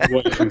it goes all the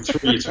way from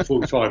 3 to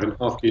 45 in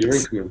half-kilo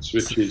increments,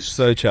 which is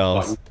so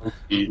Charles,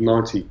 like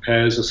 90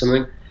 pairs or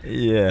something.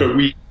 Yeah. But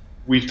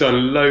we've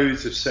done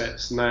loads of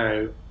sets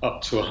now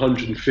up to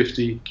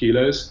 150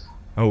 kilos.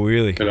 Oh,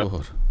 really?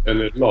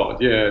 And a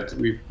lot, yeah.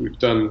 We've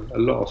done a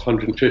lot of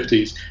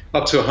 150s.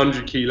 Up to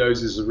 100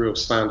 kilos is a real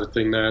standard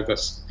thing now.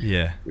 That's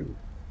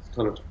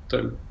kind of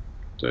don't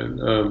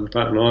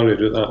bat an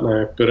eyelid at that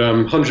now. But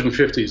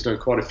 150's done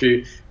quite a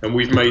few, and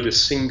we've made a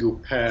single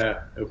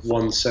pair of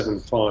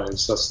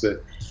 175s. That's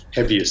the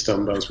heaviest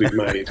dumbbells we've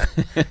made.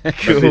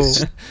 Cool.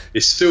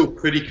 It's still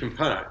pretty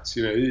compact.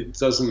 It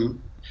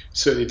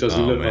certainly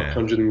doesn't look like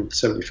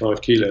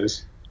 175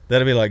 kilos.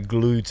 That'd be like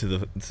glue to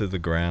the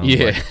ground.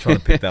 Yeah, like trying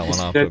to pick that one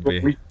up would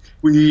be.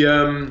 We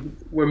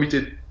when we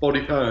did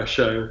Body Power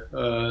show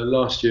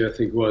last year, I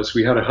think it was,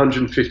 we had a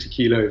 150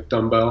 kilo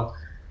dumbbell.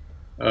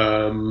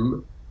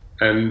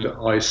 And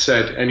I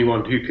said,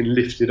 anyone who can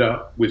lift it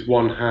up with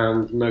one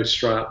hand, no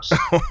straps,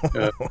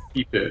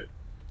 keep it.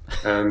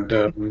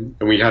 And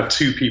we had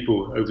 2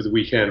 people over the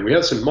weekend. We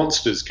had some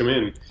monsters come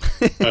in.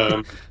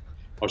 I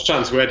was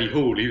chatting to Eddie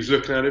Hall. He was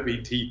looking at it,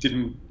 but he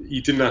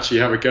didn't actually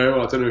have a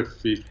go. I don't know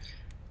if he.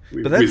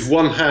 With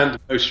one hand,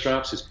 no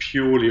straps, it's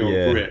purely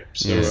on grip.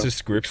 So it's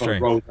just grip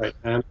strength. Roll right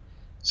hand.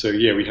 So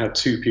yeah, we had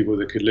 2 people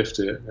that could lift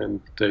it, and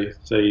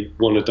they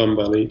won a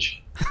dumbbell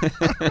each.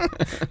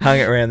 Hung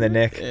it around their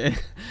neck.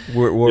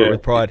 Wore it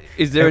with pride.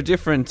 Is there a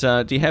different?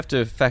 Do you have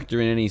to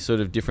factor in any sort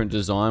of different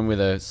design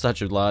with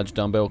such a large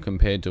dumbbell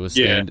compared to a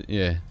standard?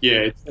 Yeah.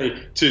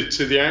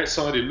 To the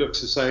outside, it looks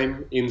the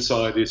same.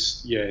 Inside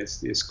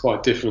it's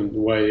quite different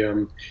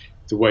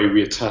the way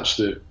we attach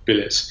the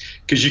billets,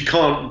 because you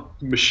can't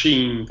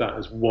machine that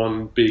as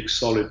one big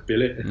solid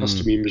billet. It has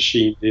to be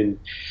machined in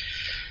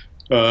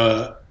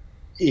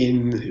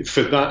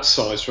for that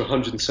size, for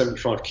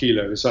 175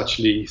 kilo, it's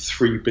actually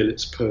 3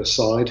 billets per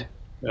side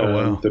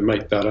that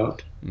make that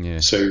up. Yeah.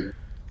 So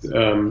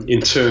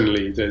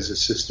internally, there's a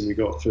system we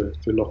got for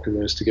locking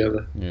those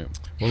together. Yeah.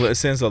 Well, it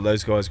sounds like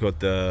those guys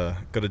got a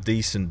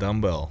decent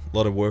dumbbell. A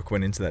lot of work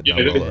went into that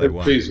dumbbell.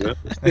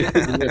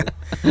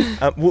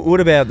 What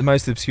about the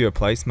most obscure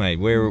place, mate?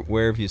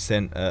 Where have you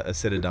sent a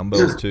set of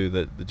dumbbells to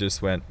that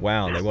just went,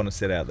 wow, they want to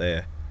set out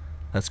there?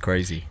 That's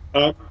crazy.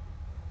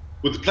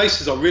 Well, the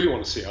places I really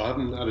want to see, I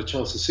haven't had a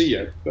chance to see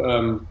yet.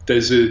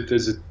 There's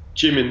a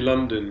gym in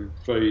London,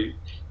 very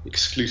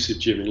exclusive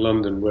gym in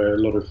London, where a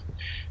lot of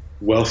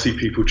wealthy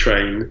people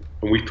train,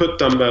 and we put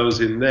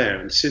dumbbells in there.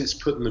 And since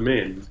putting them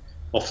in,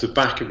 off the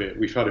back of it,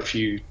 we've had a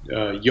few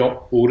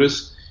yacht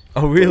orders.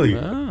 Oh, really?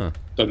 Done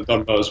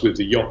dumbbells with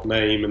the yacht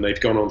name, and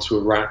they've gone onto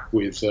a rack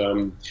with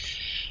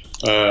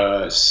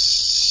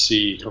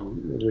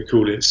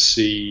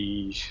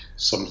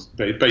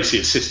basically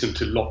a system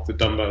to lock the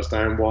dumbbells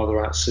down while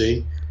they're at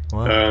sea.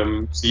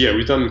 Wow. So yeah,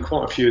 we've done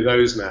quite a few of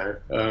those now.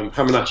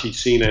 Haven't actually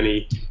seen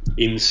any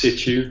in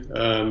situ.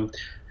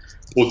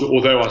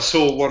 Although I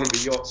saw one of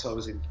the yachts, I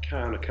was in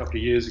Cannes a couple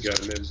of years ago,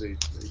 and there was a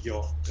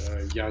yacht,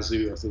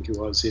 Yazoo, I think it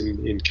was,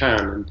 in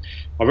Cannes, and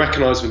I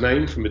recognised the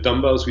name from the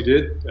dumbbells we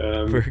did.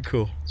 Very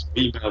cool. So I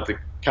emailed the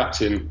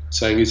captain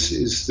saying,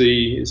 "Is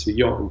the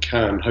yacht in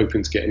Cannes,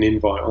 hoping to get an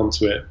invite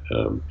onto it?"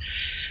 And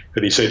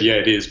he said, "Yeah,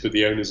 it is, but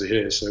the owners are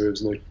here, so there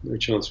was no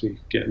chance of me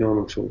getting on,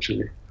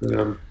 unfortunately."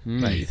 But,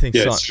 Mate, you think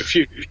yeah, so a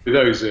few of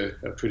those are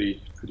pretty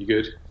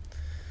good.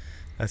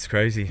 That's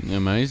crazy.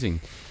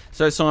 Amazing.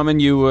 So, Simon,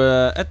 you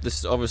were at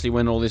this, obviously,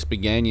 when all this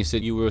began, you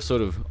said you were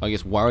sort of, I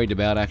guess, worried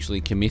about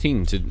actually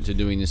committing to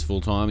doing this full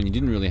time, and you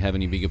didn't really have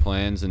any bigger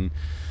plans. And,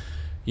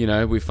 you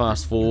know, we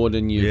fast forward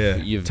and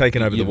you've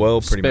taken over the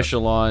world pretty much.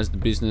 Specialised the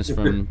business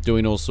from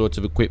doing all sorts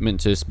of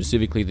equipment to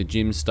specifically the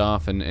gym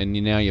stuff, and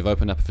now you've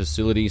opened up a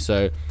facility.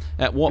 So,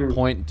 at what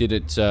point did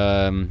it,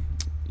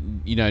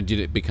 did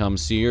it become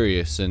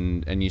serious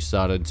and you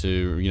started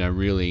to,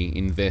 really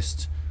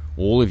invest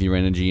all of your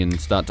energy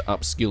and start to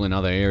upskill in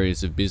other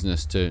areas of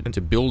business to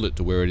build it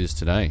to where it is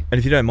today? And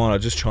if you don't mind, I'll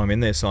just chime in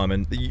there,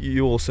 Simon.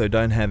 You also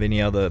don't have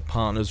any other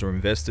partners or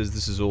investors.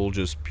 This is all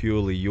just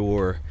purely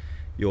your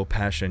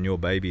passion, your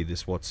baby,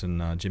 this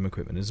Watson gym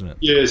equipment, isn't it?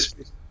 Yes,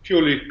 it's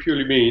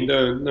purely me.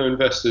 No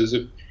investors.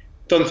 I've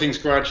done things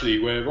gradually,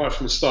 where right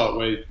from the start,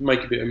 where you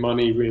make a bit of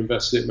money,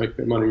 reinvest it, make a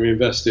bit of money,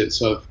 reinvest it.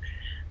 So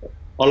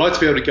I like to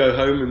be able to go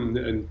home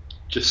and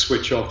just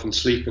switch off and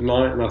sleep at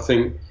night. And I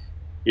think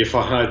if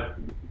I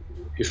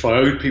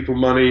owed people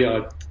money,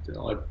 I'd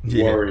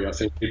worry. I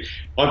think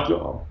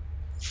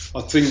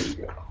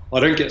I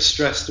don't get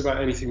stressed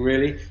about anything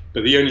really,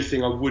 but the only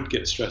thing I would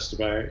get stressed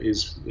about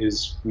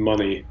is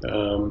money.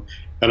 And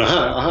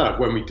I have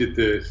when we did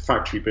the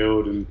factory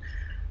build, and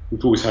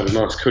we've always had a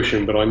nice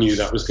cushion, but I knew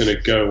that was going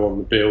to go on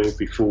the build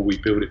before we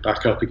build it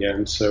back up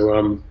again.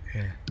 So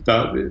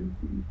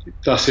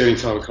that's the only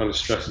time it kind of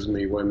stresses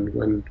me,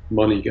 when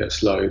money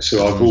gets low.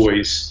 So I've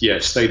always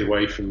stayed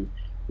away from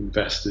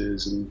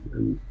investors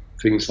and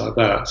things like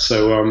that.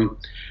 So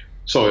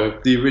sorry,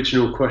 the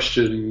original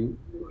question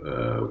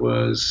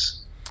was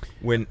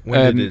when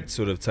did it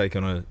sort of take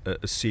on a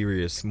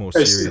more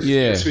serious?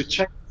 Yeah. So it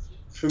changed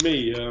for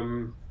me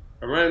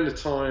around the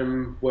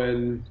time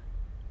when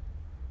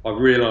I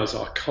realised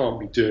I can't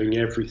be doing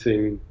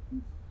everything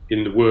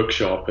in the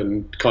workshop,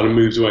 and kind of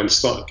moved away and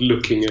started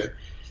looking at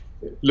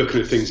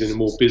things in a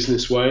more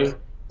business way,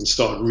 and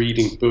started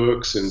reading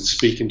books and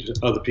speaking to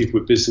other people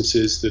with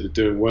businesses that are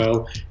doing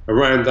well.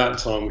 Around that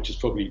time, which is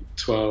probably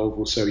 12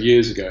 or so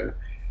years ago,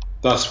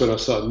 that's when I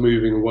started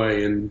moving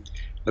away and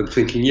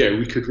thinking,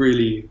 we could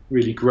really,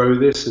 really grow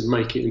this and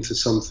make it into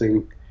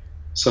something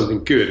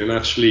good. And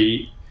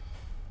actually,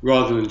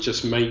 rather than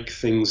just make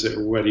things that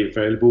are already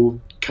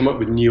available, come up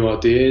with new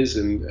ideas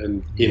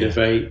and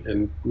innovate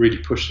and really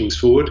push things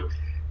forward.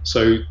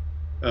 So,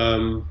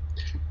 and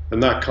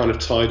that kind of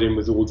tied in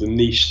with all the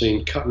niche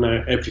thing, cutting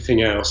out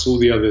everything else, all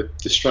the other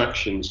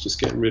distractions, just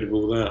getting rid of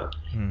all that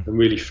and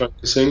really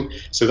focusing.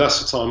 So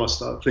that's the time I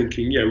started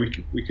thinking,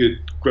 we could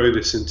grow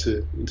this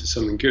into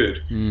something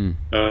good.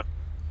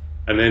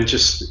 And then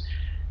just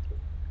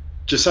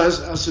as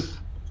the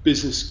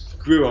business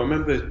grew, I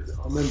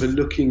remember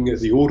looking at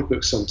the order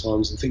book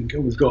sometimes and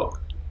thinking, we've got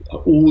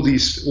all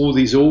these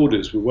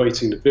orders we're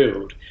waiting to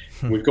build.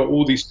 We've got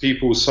all these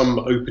people, some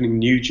opening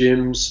new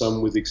gyms,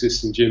 some with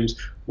existing gyms,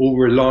 all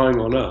relying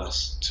on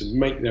us to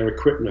make their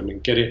equipment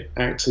and get it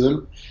out to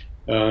them.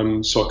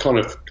 So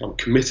I'm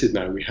committed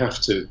now. We have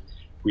to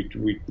be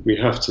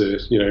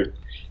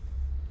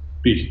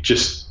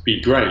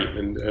great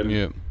and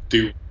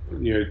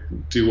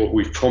do what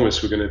we've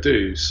promised we're going to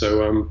do.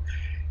 So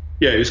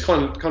it was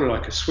kind of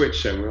like a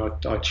switch then, where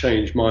I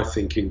changed my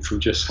thinking from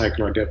just how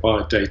can I get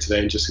by day to day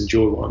and just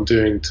enjoy what I'm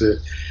doing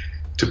to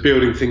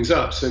building things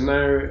up. So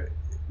now,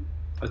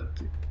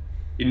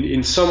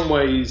 in some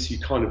ways, you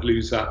kind of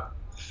lose that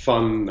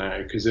fun now,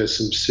 because there's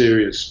some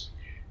serious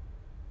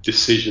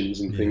decisions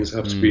and things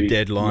have to be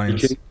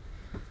deadlines.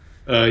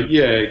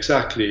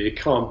 Exactly. It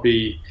can't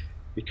be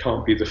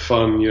the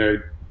fun,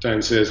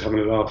 downstairs having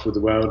a laugh with the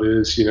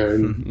welders,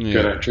 and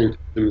going out drinking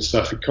them and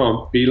stuff. It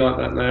can't be like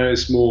that now.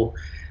 It's more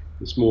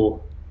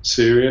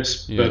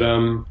serious, but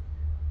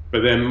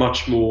they're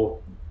much more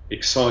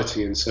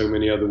exciting in so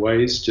many other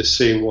ways. Just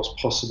seeing what's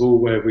possible,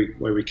 where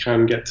we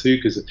can get to,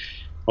 because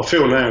I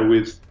feel now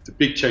with the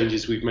big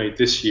changes we've made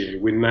this year,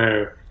 we're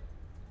now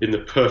in the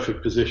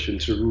perfect position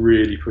to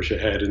really push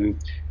ahead, and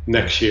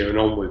next year and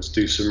onwards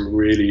do some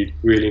really,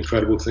 really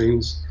incredible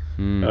things.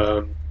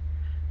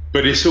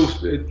 But it's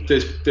also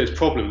there's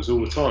problems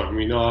all the time. I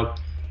mean,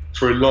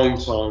 for a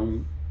long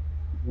time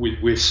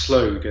we're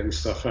slow getting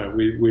stuff out.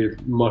 We're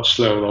much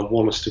slower than I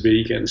want us to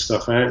be getting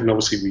stuff out, and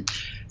obviously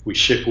we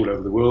ship all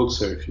over the world.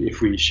 So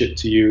if we ship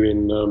to you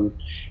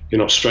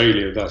in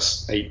Australia,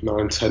 that's 8,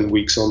 9, 10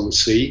 weeks on the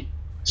sea.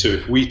 So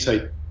if we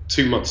take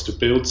 2 months to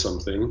build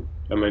something,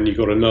 and then you've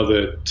got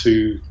another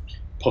 2,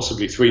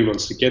 possibly 3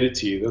 months to get it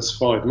to you, that's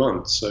 5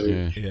 months. So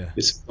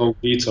it's a long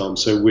lead time.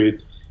 So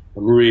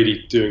I'm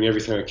really doing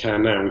everything I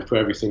can now. We've put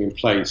everything in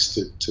place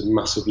to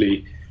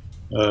massively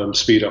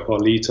speed up our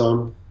lead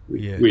time,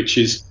 which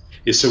is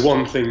it's the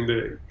one thing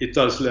that it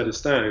does let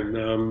us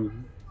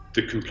down.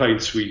 The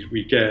complaints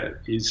we get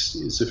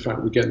is the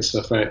fact we're getting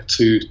stuff out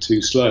too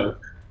slow.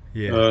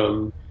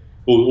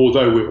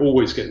 Although we're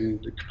always getting,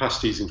 the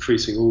capacity is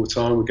increasing all the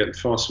time, we're getting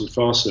faster and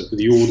faster, but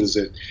the orders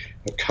are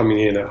coming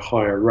in at a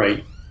higher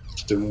rate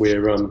than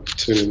we're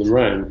turning them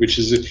around, which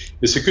is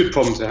it's a good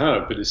problem to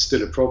have, but it's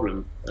still a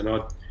problem. And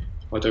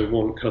I don't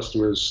want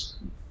customers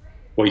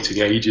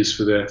waiting ages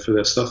for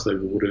their stuff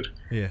they've ordered.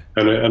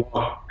 And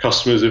our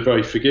customers are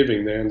very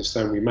forgiving. They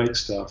understand we make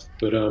stuff,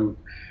 but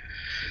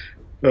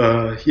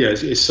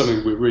it's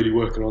something we're really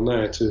working on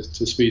now to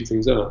speed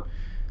things up.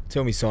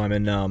 Tell me,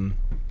 Simon,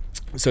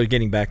 so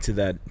getting back to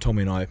that,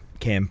 Tommy and I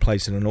can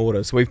place an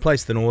order. So we've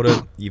placed an order,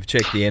 you've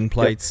checked the end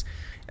plates,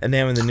 and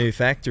now in the new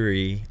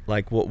factory,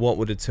 like what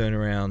would a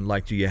turnaround,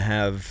 like do you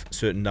have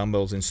certain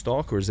dumbbells in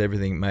stock, or is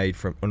everything made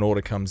from an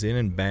order comes in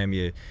and bam,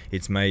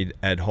 it's made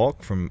ad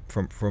hoc from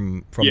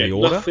the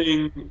order?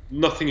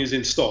 Nothing is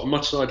in stock,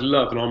 much as I'd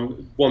love,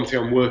 and one thing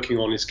I'm working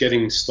on is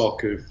getting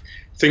stock of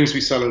things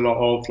we sell a lot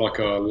of, like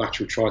our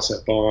lateral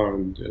tricep bar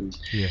and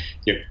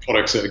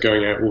products that are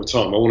going out all the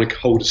time. I want to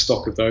hold a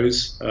stock of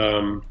those,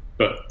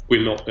 but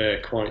we're not there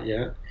quite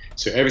yet.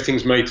 So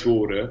everything's made to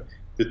order.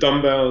 The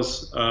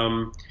dumbbells,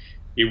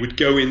 it would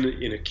go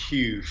in a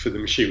queue for the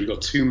machine. We've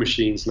got 2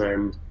 machines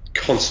now,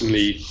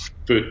 constantly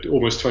for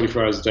almost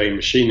 24 hours a day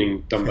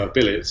machining dumbbell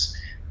billets.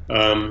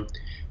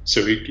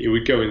 So it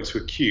would go into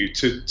a queue.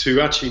 To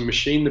actually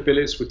machine the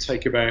billets would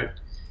take about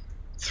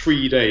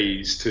 3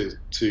 days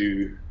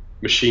to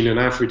machine an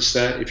average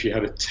set. If you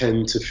had a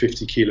 10 to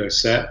 50 kilo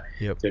set,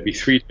 there'd be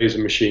 3 days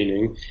of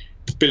machining.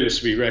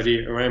 Billets would be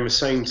ready around the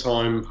same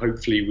time.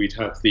 Hopefully we'd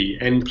have the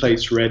end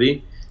plates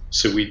ready,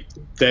 so we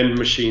then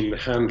machine the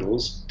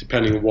handles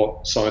depending on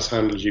what size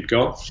handles you've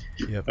got.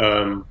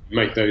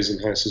 Make those in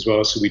house as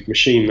well, so we'd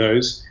machine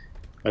those,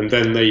 and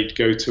then they'd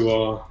go to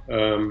our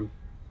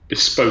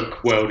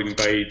bespoke welding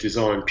bay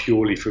designed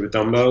purely for the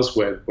dumbbells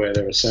where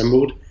they're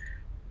assembled.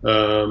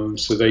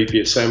 So they'd be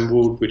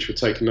assembled, which would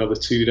take another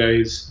 2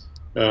 days,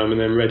 and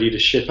then ready to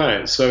ship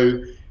out.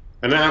 So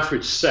an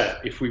average set,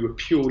 if we were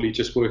purely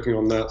just working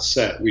on that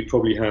set, we'd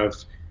probably have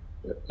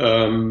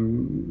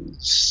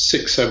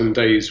 6-7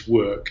 days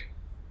work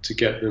to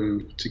get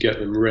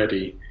them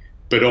ready.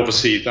 But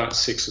obviously that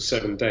 6 or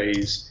 7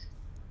 days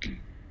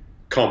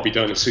can't be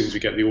done as soon as we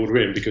get the order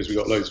in, because we've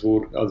got loads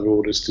of other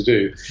orders to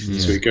do.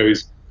 So it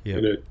goes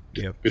in a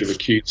bit of a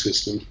queue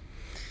system.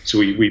 So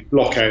we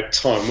block out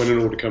time. When an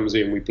order comes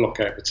in, we block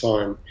out the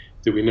time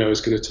that we know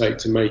it's going to take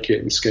to make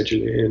it and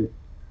schedule it in.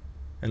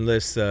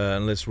 Unless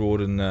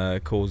Rawdon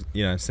calls,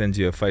 sends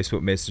you a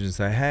Facebook message and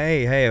say,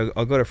 hey,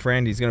 I got a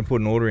friend, he's going to put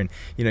an order in.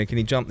 Can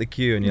he jump the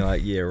queue? And you're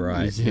like, yeah,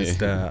 right.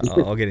 Just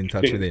I'll get in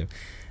touch with him.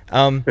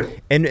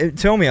 And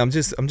tell me, I'm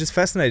just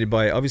fascinated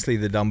by, obviously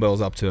the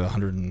dumbbells up to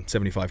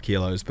 175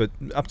 kilos, but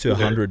up to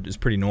 100 is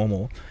pretty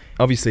normal.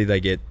 Obviously they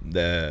get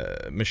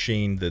the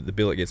machine, the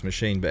billet gets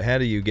machined, but how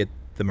do you get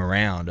them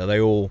around? Are they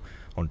all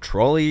on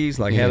trolleys?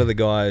 Like how do the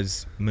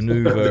guys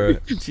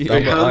maneuver? It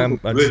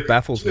just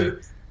baffles me.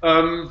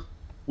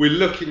 We're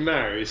looking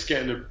now, it's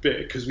getting a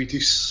bit, because we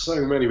do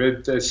so many,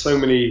 there's so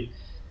many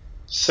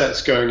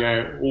sets going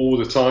out all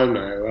the time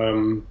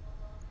now.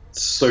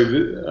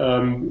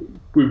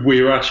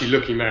 We're actually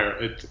looking now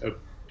at, I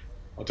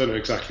don't know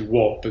exactly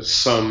what, but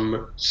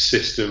some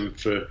system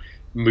for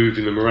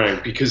moving them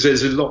around, because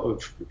there's a lot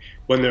of,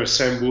 when they're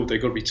assembled,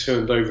 they've got to be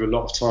turned over a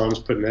lot of times,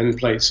 putting end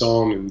plates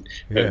on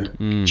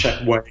and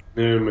check weighing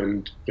them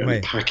and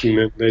packing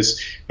them. There's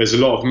a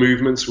lot of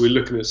movements. We're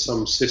looking at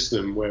some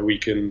system where we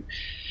can,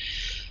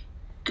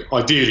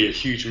 ideally a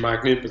huge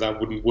magnet, but that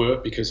wouldn't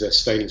work because they're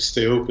stainless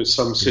steel, but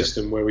some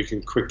system where we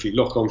can quickly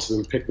lock onto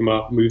them, pick them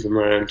up, move them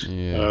around.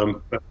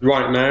 But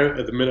right now,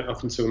 at the minute,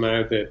 up until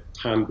now, they're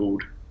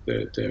handballed.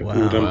 They're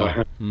all done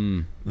by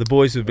hand. The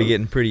boys would be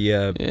getting pretty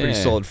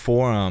solid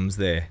forearms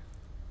there.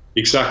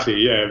 Exactly,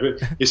 yeah.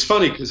 But it's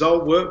funny because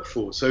our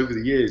workforce over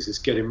the years is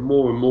getting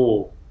more and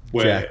more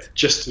where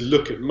just to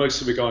look at most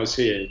of the guys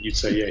here, you'd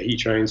say, yeah, he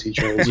trains.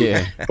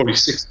 Probably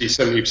 60,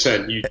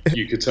 70%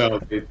 you could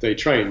tell they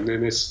train.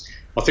 And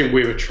I think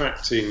we're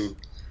attracting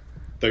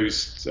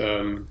those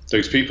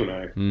people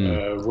now.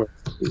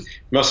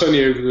 That's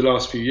only over the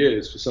last few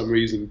years for some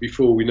reason.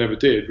 Before we never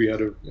did. We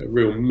had a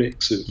real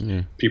mix of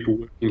people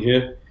working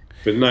here.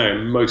 But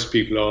now most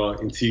people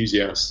are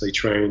enthusiasts. They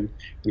train,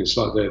 and it's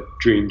like their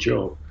dream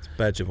job.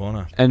 Badge of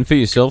honour. And for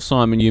yourself,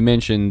 Simon, you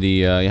mentioned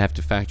you have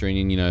to factor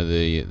in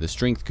the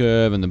strength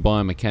curve and the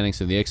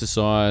biomechanics of the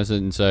exercise,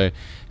 and so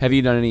have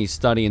you done any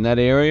study in that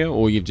area,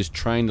 or you've just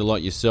trained a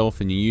lot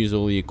yourself and you use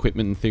all the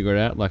equipment and figure it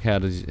out? Like how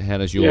does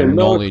your knowledge of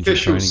training? No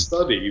official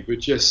study, but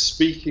just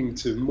speaking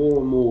to more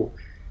and more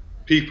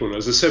people. And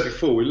as I said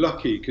before, we're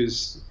lucky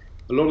because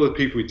a lot of the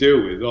people we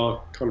deal with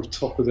are kind of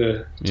top of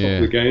the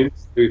game.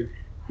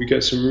 We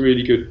get some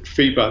really good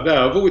feedback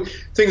there.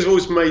 Things have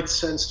always made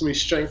sense to me,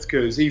 strength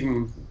curves.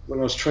 Even when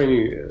I was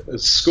training at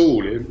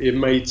school, it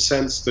made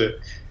sense that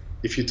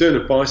if you're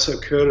doing a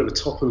bicep curl at the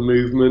top of the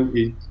movement,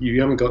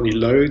 you haven't got any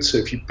load. So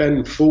if you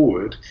bend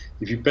forward,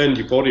 if you bend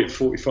your body at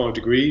 45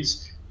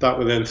 degrees, that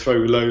will then throw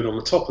load on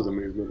the top of the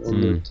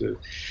movement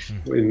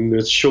in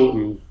the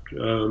shortened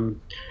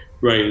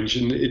range.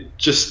 And it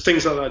just,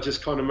 things like that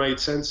just kind of made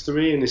sense to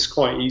me, and it's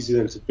quite easy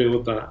then to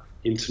build that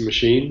into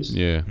machines.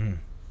 Yeah.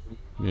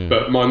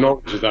 But my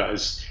knowledge of that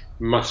has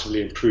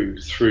massively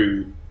improved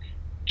through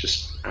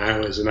just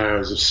hours and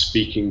hours of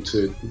speaking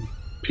to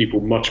people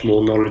much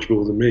more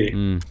knowledgeable than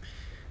me.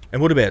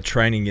 And what about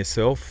training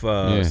yourself,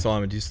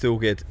 Simon? Do you still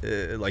get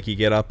like you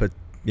get up at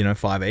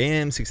 5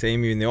 a.m., 6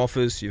 a.m. You're in the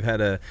office. You've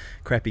had a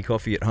crappy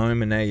coffee at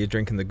home, and now you're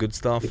drinking the good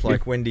stuff.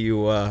 Like, when do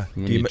you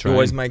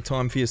always make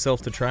time for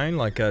yourself to train,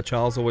 like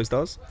Charles always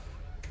does?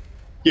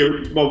 Yeah,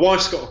 my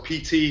wife's got a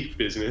PT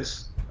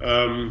business,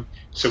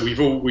 so we've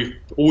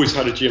always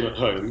had a gym at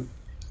home.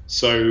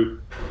 So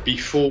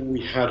before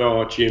we had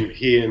our gym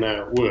here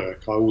now at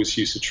work, I always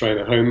used to train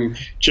at home.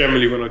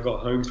 Generally, when I got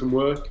home from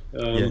work,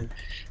 I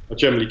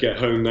generally get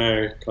home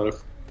now kind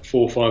of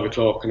 4 or 5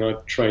 o'clock, and I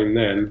train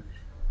then.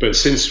 But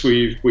since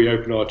we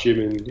opened our gym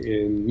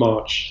in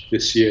March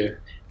this year,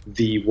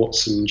 the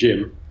Watson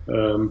Gym,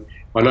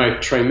 I now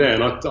train there,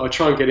 and I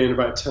try and get in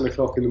about 10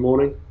 o'clock in the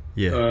morning.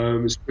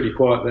 It's pretty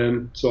quiet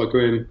then, so I go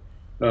in,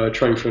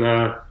 train for an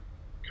hour,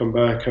 come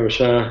back, have a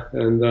shower,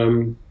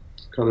 and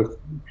kind of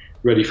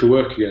ready for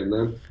work again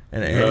then.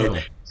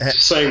 And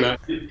saying that,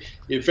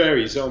 it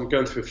varies. I'm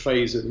going through a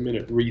phase at the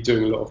minute,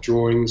 redoing a lot of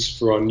drawings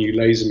for our new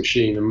laser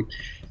machine,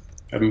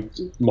 and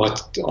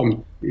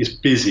it's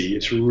busy.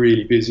 It's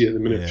really busy at the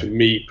minute for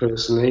me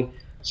personally.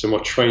 So my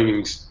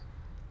training's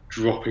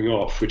dropping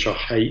off, which I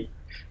hate.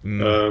 Got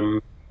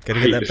to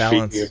get that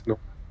balance. Of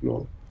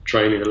not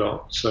training a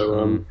lot.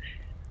 So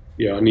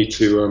I need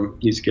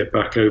to get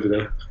back over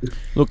there.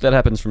 Look, that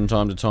happens from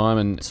time to time,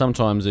 and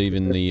sometimes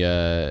even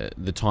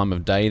the time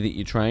of day that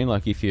you train.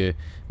 Like, if you're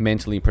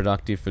mentally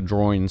productive for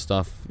drawing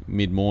stuff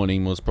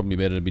mid-morning, well, it's probably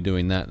better to be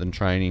doing that than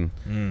training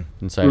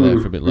and save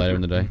that for a bit later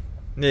in the day.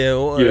 Yeah,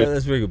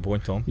 that's a very good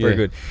point, Tom. Very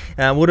good.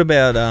 What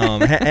about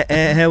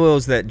how well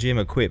is that gym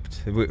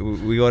equipped?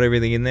 We got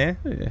everything in there?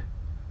 Yeah.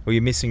 Or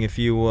you're missing a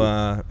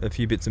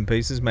few bits and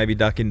pieces? Maybe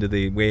duck into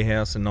the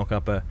warehouse and knock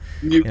up a.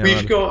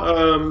 We've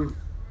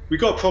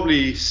got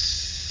probably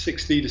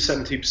 60 to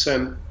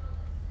 70%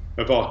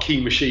 of our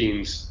key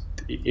machines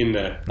in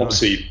there. Nice.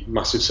 Obviously,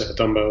 massive set of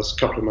dumbbells, a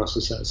couple of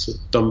massive sets of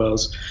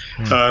dumbbells.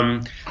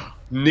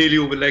 Nearly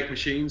all the leg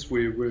machines,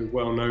 we're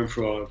well known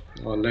for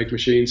our leg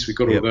machines. We've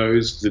got all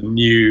those. The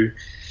new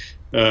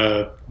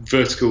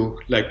vertical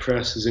leg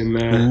press is in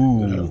there.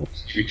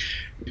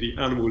 The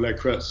animal leg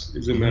press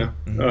is in there.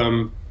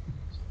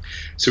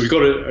 So we've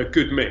got a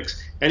good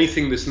mix.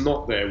 Anything that's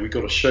not there, we've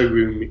got a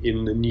showroom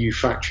in the new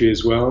factory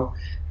as well.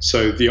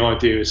 So the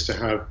idea is to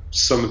have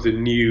some of the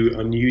new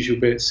unusual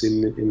bits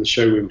in the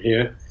showroom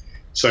here.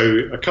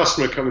 So a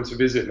customer coming to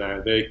visit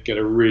now, they get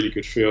a really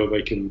good feel.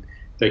 They can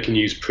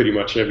use pretty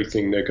much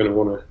everything they're going to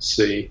want to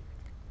see,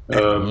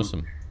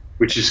 awesome.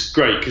 Which is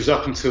great, because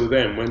up until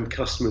then, when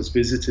customers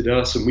visited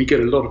us, and we get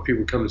a lot of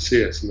people come to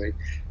see us, and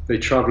they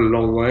travel a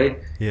long way.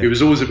 It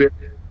was always a bit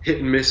hit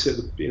and miss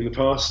in the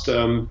past,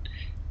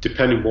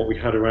 depending on what we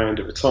had around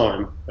at the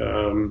time.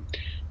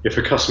 If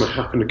a customer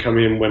happened to come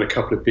in when a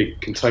couple of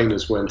big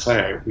containers went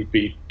out, we'd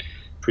be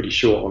pretty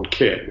short on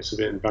kit. It's a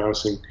bit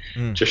embarrassing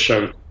just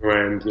showing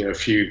around a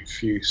few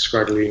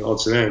scraggly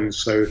odds and ends.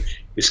 So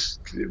it's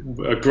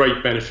a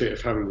great benefit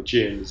of having the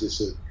gym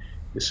is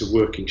it's a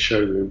working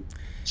showroom,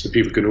 so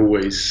people can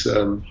always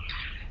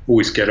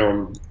get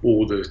on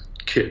all the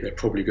kit they're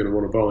probably going to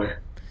want to buy.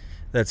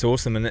 That's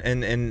awesome,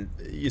 and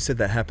you said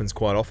that happens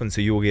quite often. So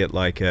you'll get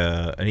like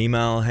an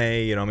email,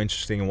 hey, I'm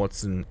interested in the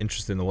Watson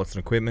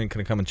equipment.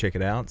 Can I come and check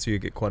it out? So you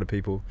get quite a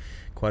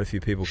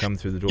few people come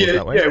through the doors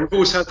that way. Yeah, we've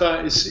always had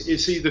that.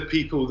 It's either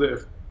people that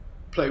have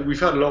we've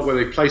had a lot where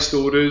they placed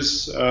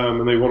orders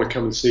and they want to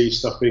come and see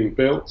stuff being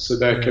built, so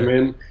they come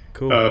in.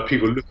 Cool.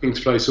 People looking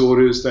to place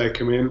orders, they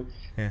come in.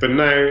 Yeah. But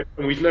now,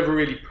 and we've never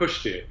really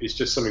pushed it. It's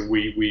just something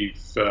we've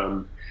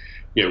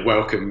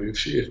welcome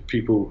if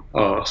people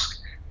ask.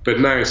 But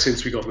now,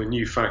 since we got the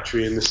new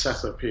factory and the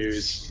setup here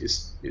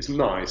is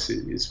nice,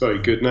 it's very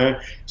good now.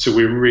 So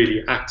we're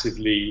really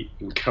actively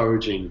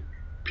encouraging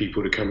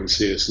people to come and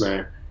see us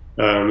now.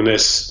 And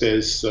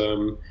there's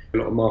a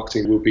lot of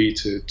marketing will be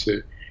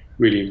to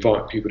really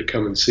invite people to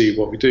come and see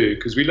what we do,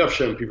 because we love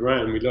showing people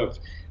around. We love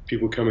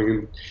people coming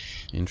and.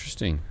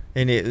 Interesting.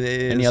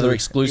 Any other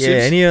exclusives? Yeah,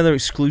 any other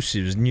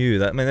exclusives new?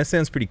 That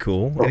sounds pretty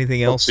cool.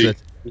 Anything else that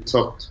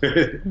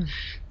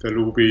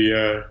they'll all be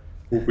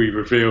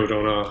revealed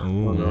on our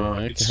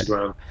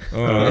Instagram.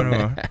 All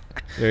right.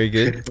 Very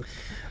good.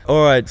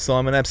 All right,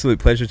 Simon, absolute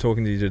pleasure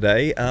talking to you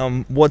today.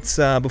 What's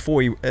before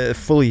we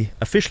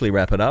officially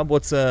wrap it up,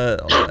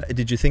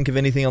 did you think of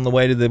anything on the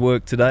way to the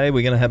work today?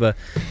 We're going to have a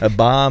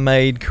bar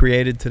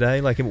created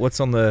today. Like,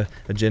 what's on the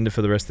agenda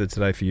for the rest of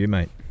today for you,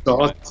 mate?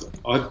 So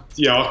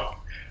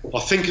I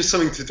think of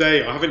something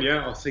today. I haven't yet.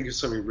 I'll think of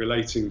something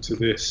relating to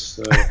this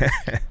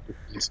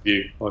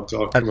interview,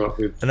 I'd come up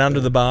with an under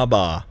the bar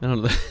bar. Yeah,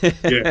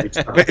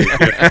 exactly.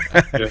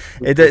 Yeah.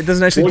 It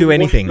doesn't actually do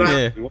anything.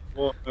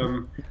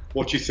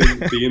 What do you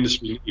think the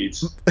industry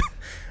needs?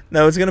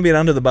 No, it's going to be an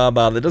under the bar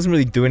bar that doesn't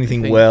really do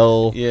anything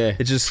well. Yeah.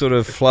 It just sort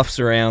of fluffs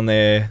around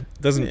there.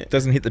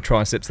 Doesn't hit the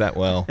triceps that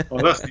well.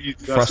 Oh, that's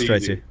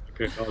Frustrates easy. you.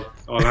 Okay,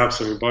 I'll have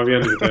something by the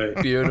end of the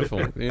day. Beautiful.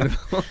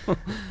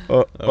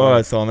 All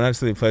right, Simon.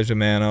 Absolute pleasure,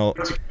 man. Over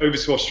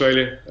to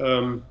Australia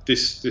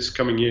this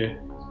coming year.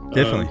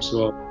 Definitely.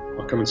 So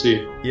I'll come and see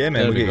you. Yeah,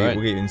 man. That'd be We'll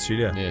great. get you in the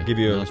studio. Yeah, Give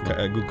you nice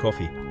a good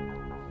coffee.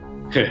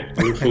 Yeah,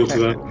 I look forward to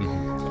that.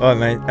 All right,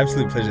 mate.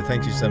 Absolute pleasure.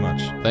 Thank you so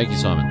much. Thank you,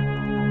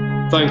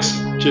 Simon. Thanks.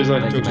 Cheers,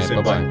 mate. Thank you, Talk to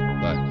you mate. soon.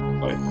 Bye-bye.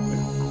 Bye. Bye.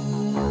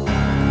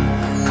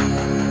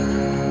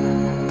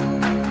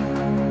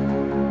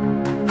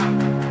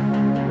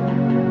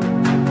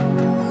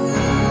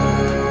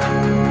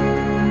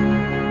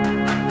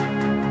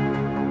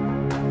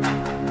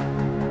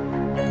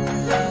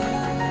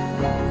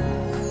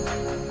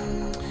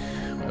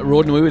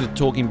 Rawdon, we were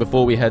talking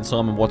before we had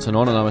Simon Watson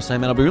on, and I was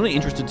saying, man, I'd be really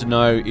interested to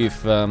know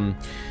if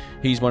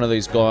he's one of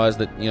these guys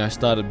that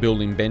started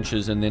building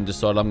benches and then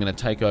decided I'm going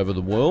to take over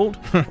the world,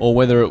 or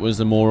whether it was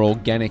a more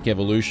organic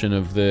evolution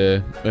of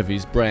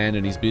his brand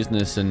and his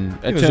business, and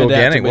it was turned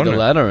organic, out to be the wasn't it?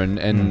 latter,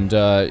 and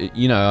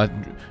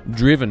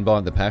driven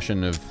by the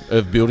passion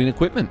of building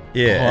equipment,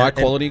 high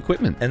quality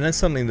equipment. And that's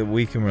something that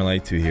we can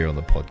relate to here on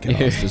the podcast.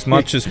 Yeah. As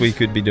much as we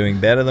could be doing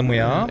better than we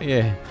are,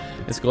 Yeah,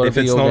 it's got to if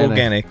be it's not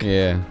organic,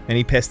 Yeah,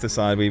 any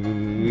pesticide,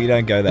 we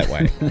don't go that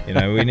way.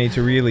 We need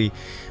to really.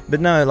 But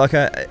no, like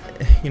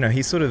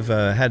he sort of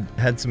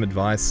had some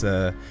advice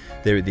there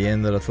at the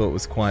end that I thought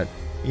was quite,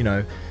 we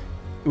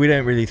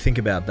don't really think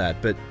about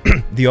that, but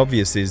the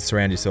obvious is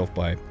surround yourself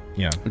by,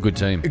 a good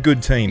team. a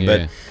good team.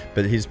 Yeah.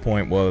 But his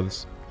point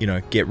was,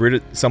 get rid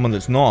of someone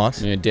that's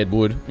not. Yeah, dead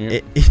wood.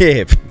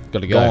 Yeah, got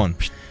to go. Gone.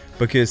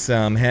 Because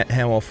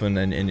how often,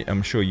 and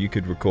I'm sure you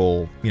could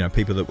recall,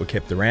 people that were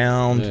kept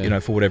around, Yeah.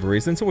 for whatever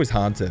reason. It's always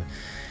hard to,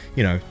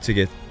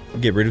 to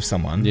get rid of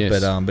someone. Yes.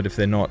 But if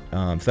they're not,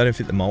 if they don't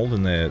fit the mold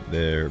and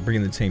they're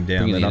bringing the team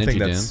down, Bringing then the I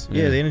think energy that's down.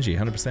 Yeah. the energy,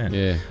 100%.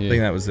 Yeah, I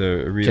think that was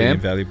a really Cam?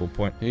 invaluable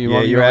point.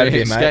 You're out of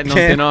here, mate. skating on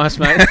thin ice,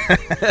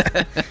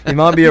 mate. He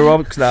might be a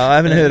rock star. I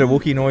haven't heard a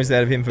Wookiee noise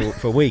out of him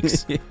for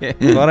weeks.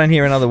 If I don't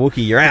hear another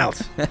Wookiee, you're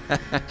out.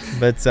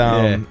 But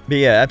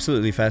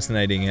absolutely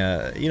fascinating.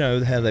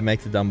 How they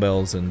make the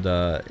dumbbells and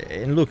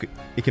look,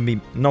 it can be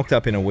knocked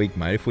up in a week,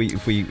 mate. If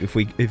we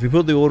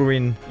put the order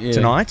in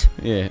tonight,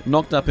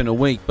 knocked up in a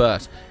week.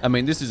 But I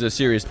mean, this is a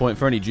serious point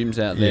for any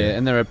gyms out there,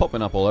 and they're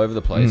popping up all over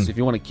the place. If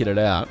you want to kit it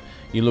out,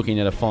 you're looking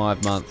at a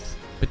 5-month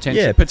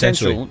potentially a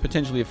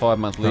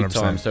 5-month lead 100%.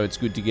 time. So it's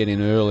good to get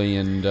in early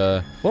and.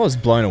 I was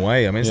blown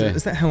away. I mean,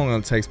 is that how long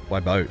it takes by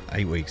boat?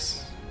 8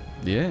 weeks.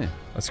 Yeah,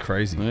 That's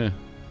crazy. yeah.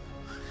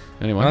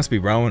 Anyway, I must be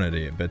rowing it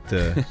here, but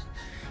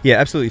yeah,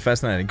 absolutely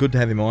fascinating. Good to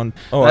have him on.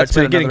 All right,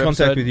 so get in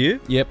contact with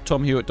you. Yep,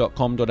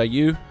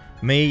 tomhewitt.com.au.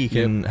 Me, you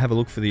can have a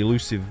look for the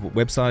elusive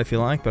website if you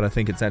like, but I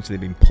think it's actually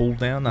been pulled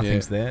down.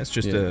 Nothing's there. It's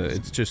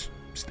just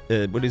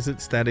what is it?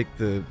 Static.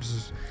 That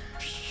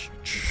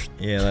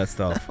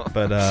stuff.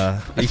 But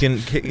you can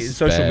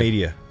social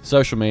media.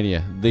 Social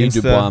media, the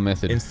Dubois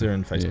method. Insta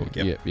and Facebook.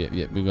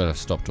 Yep. We've got to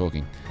stop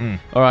talking. Mm.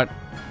 All right. See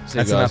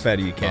you That's guys. enough out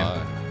of you, Cam.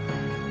 Bye.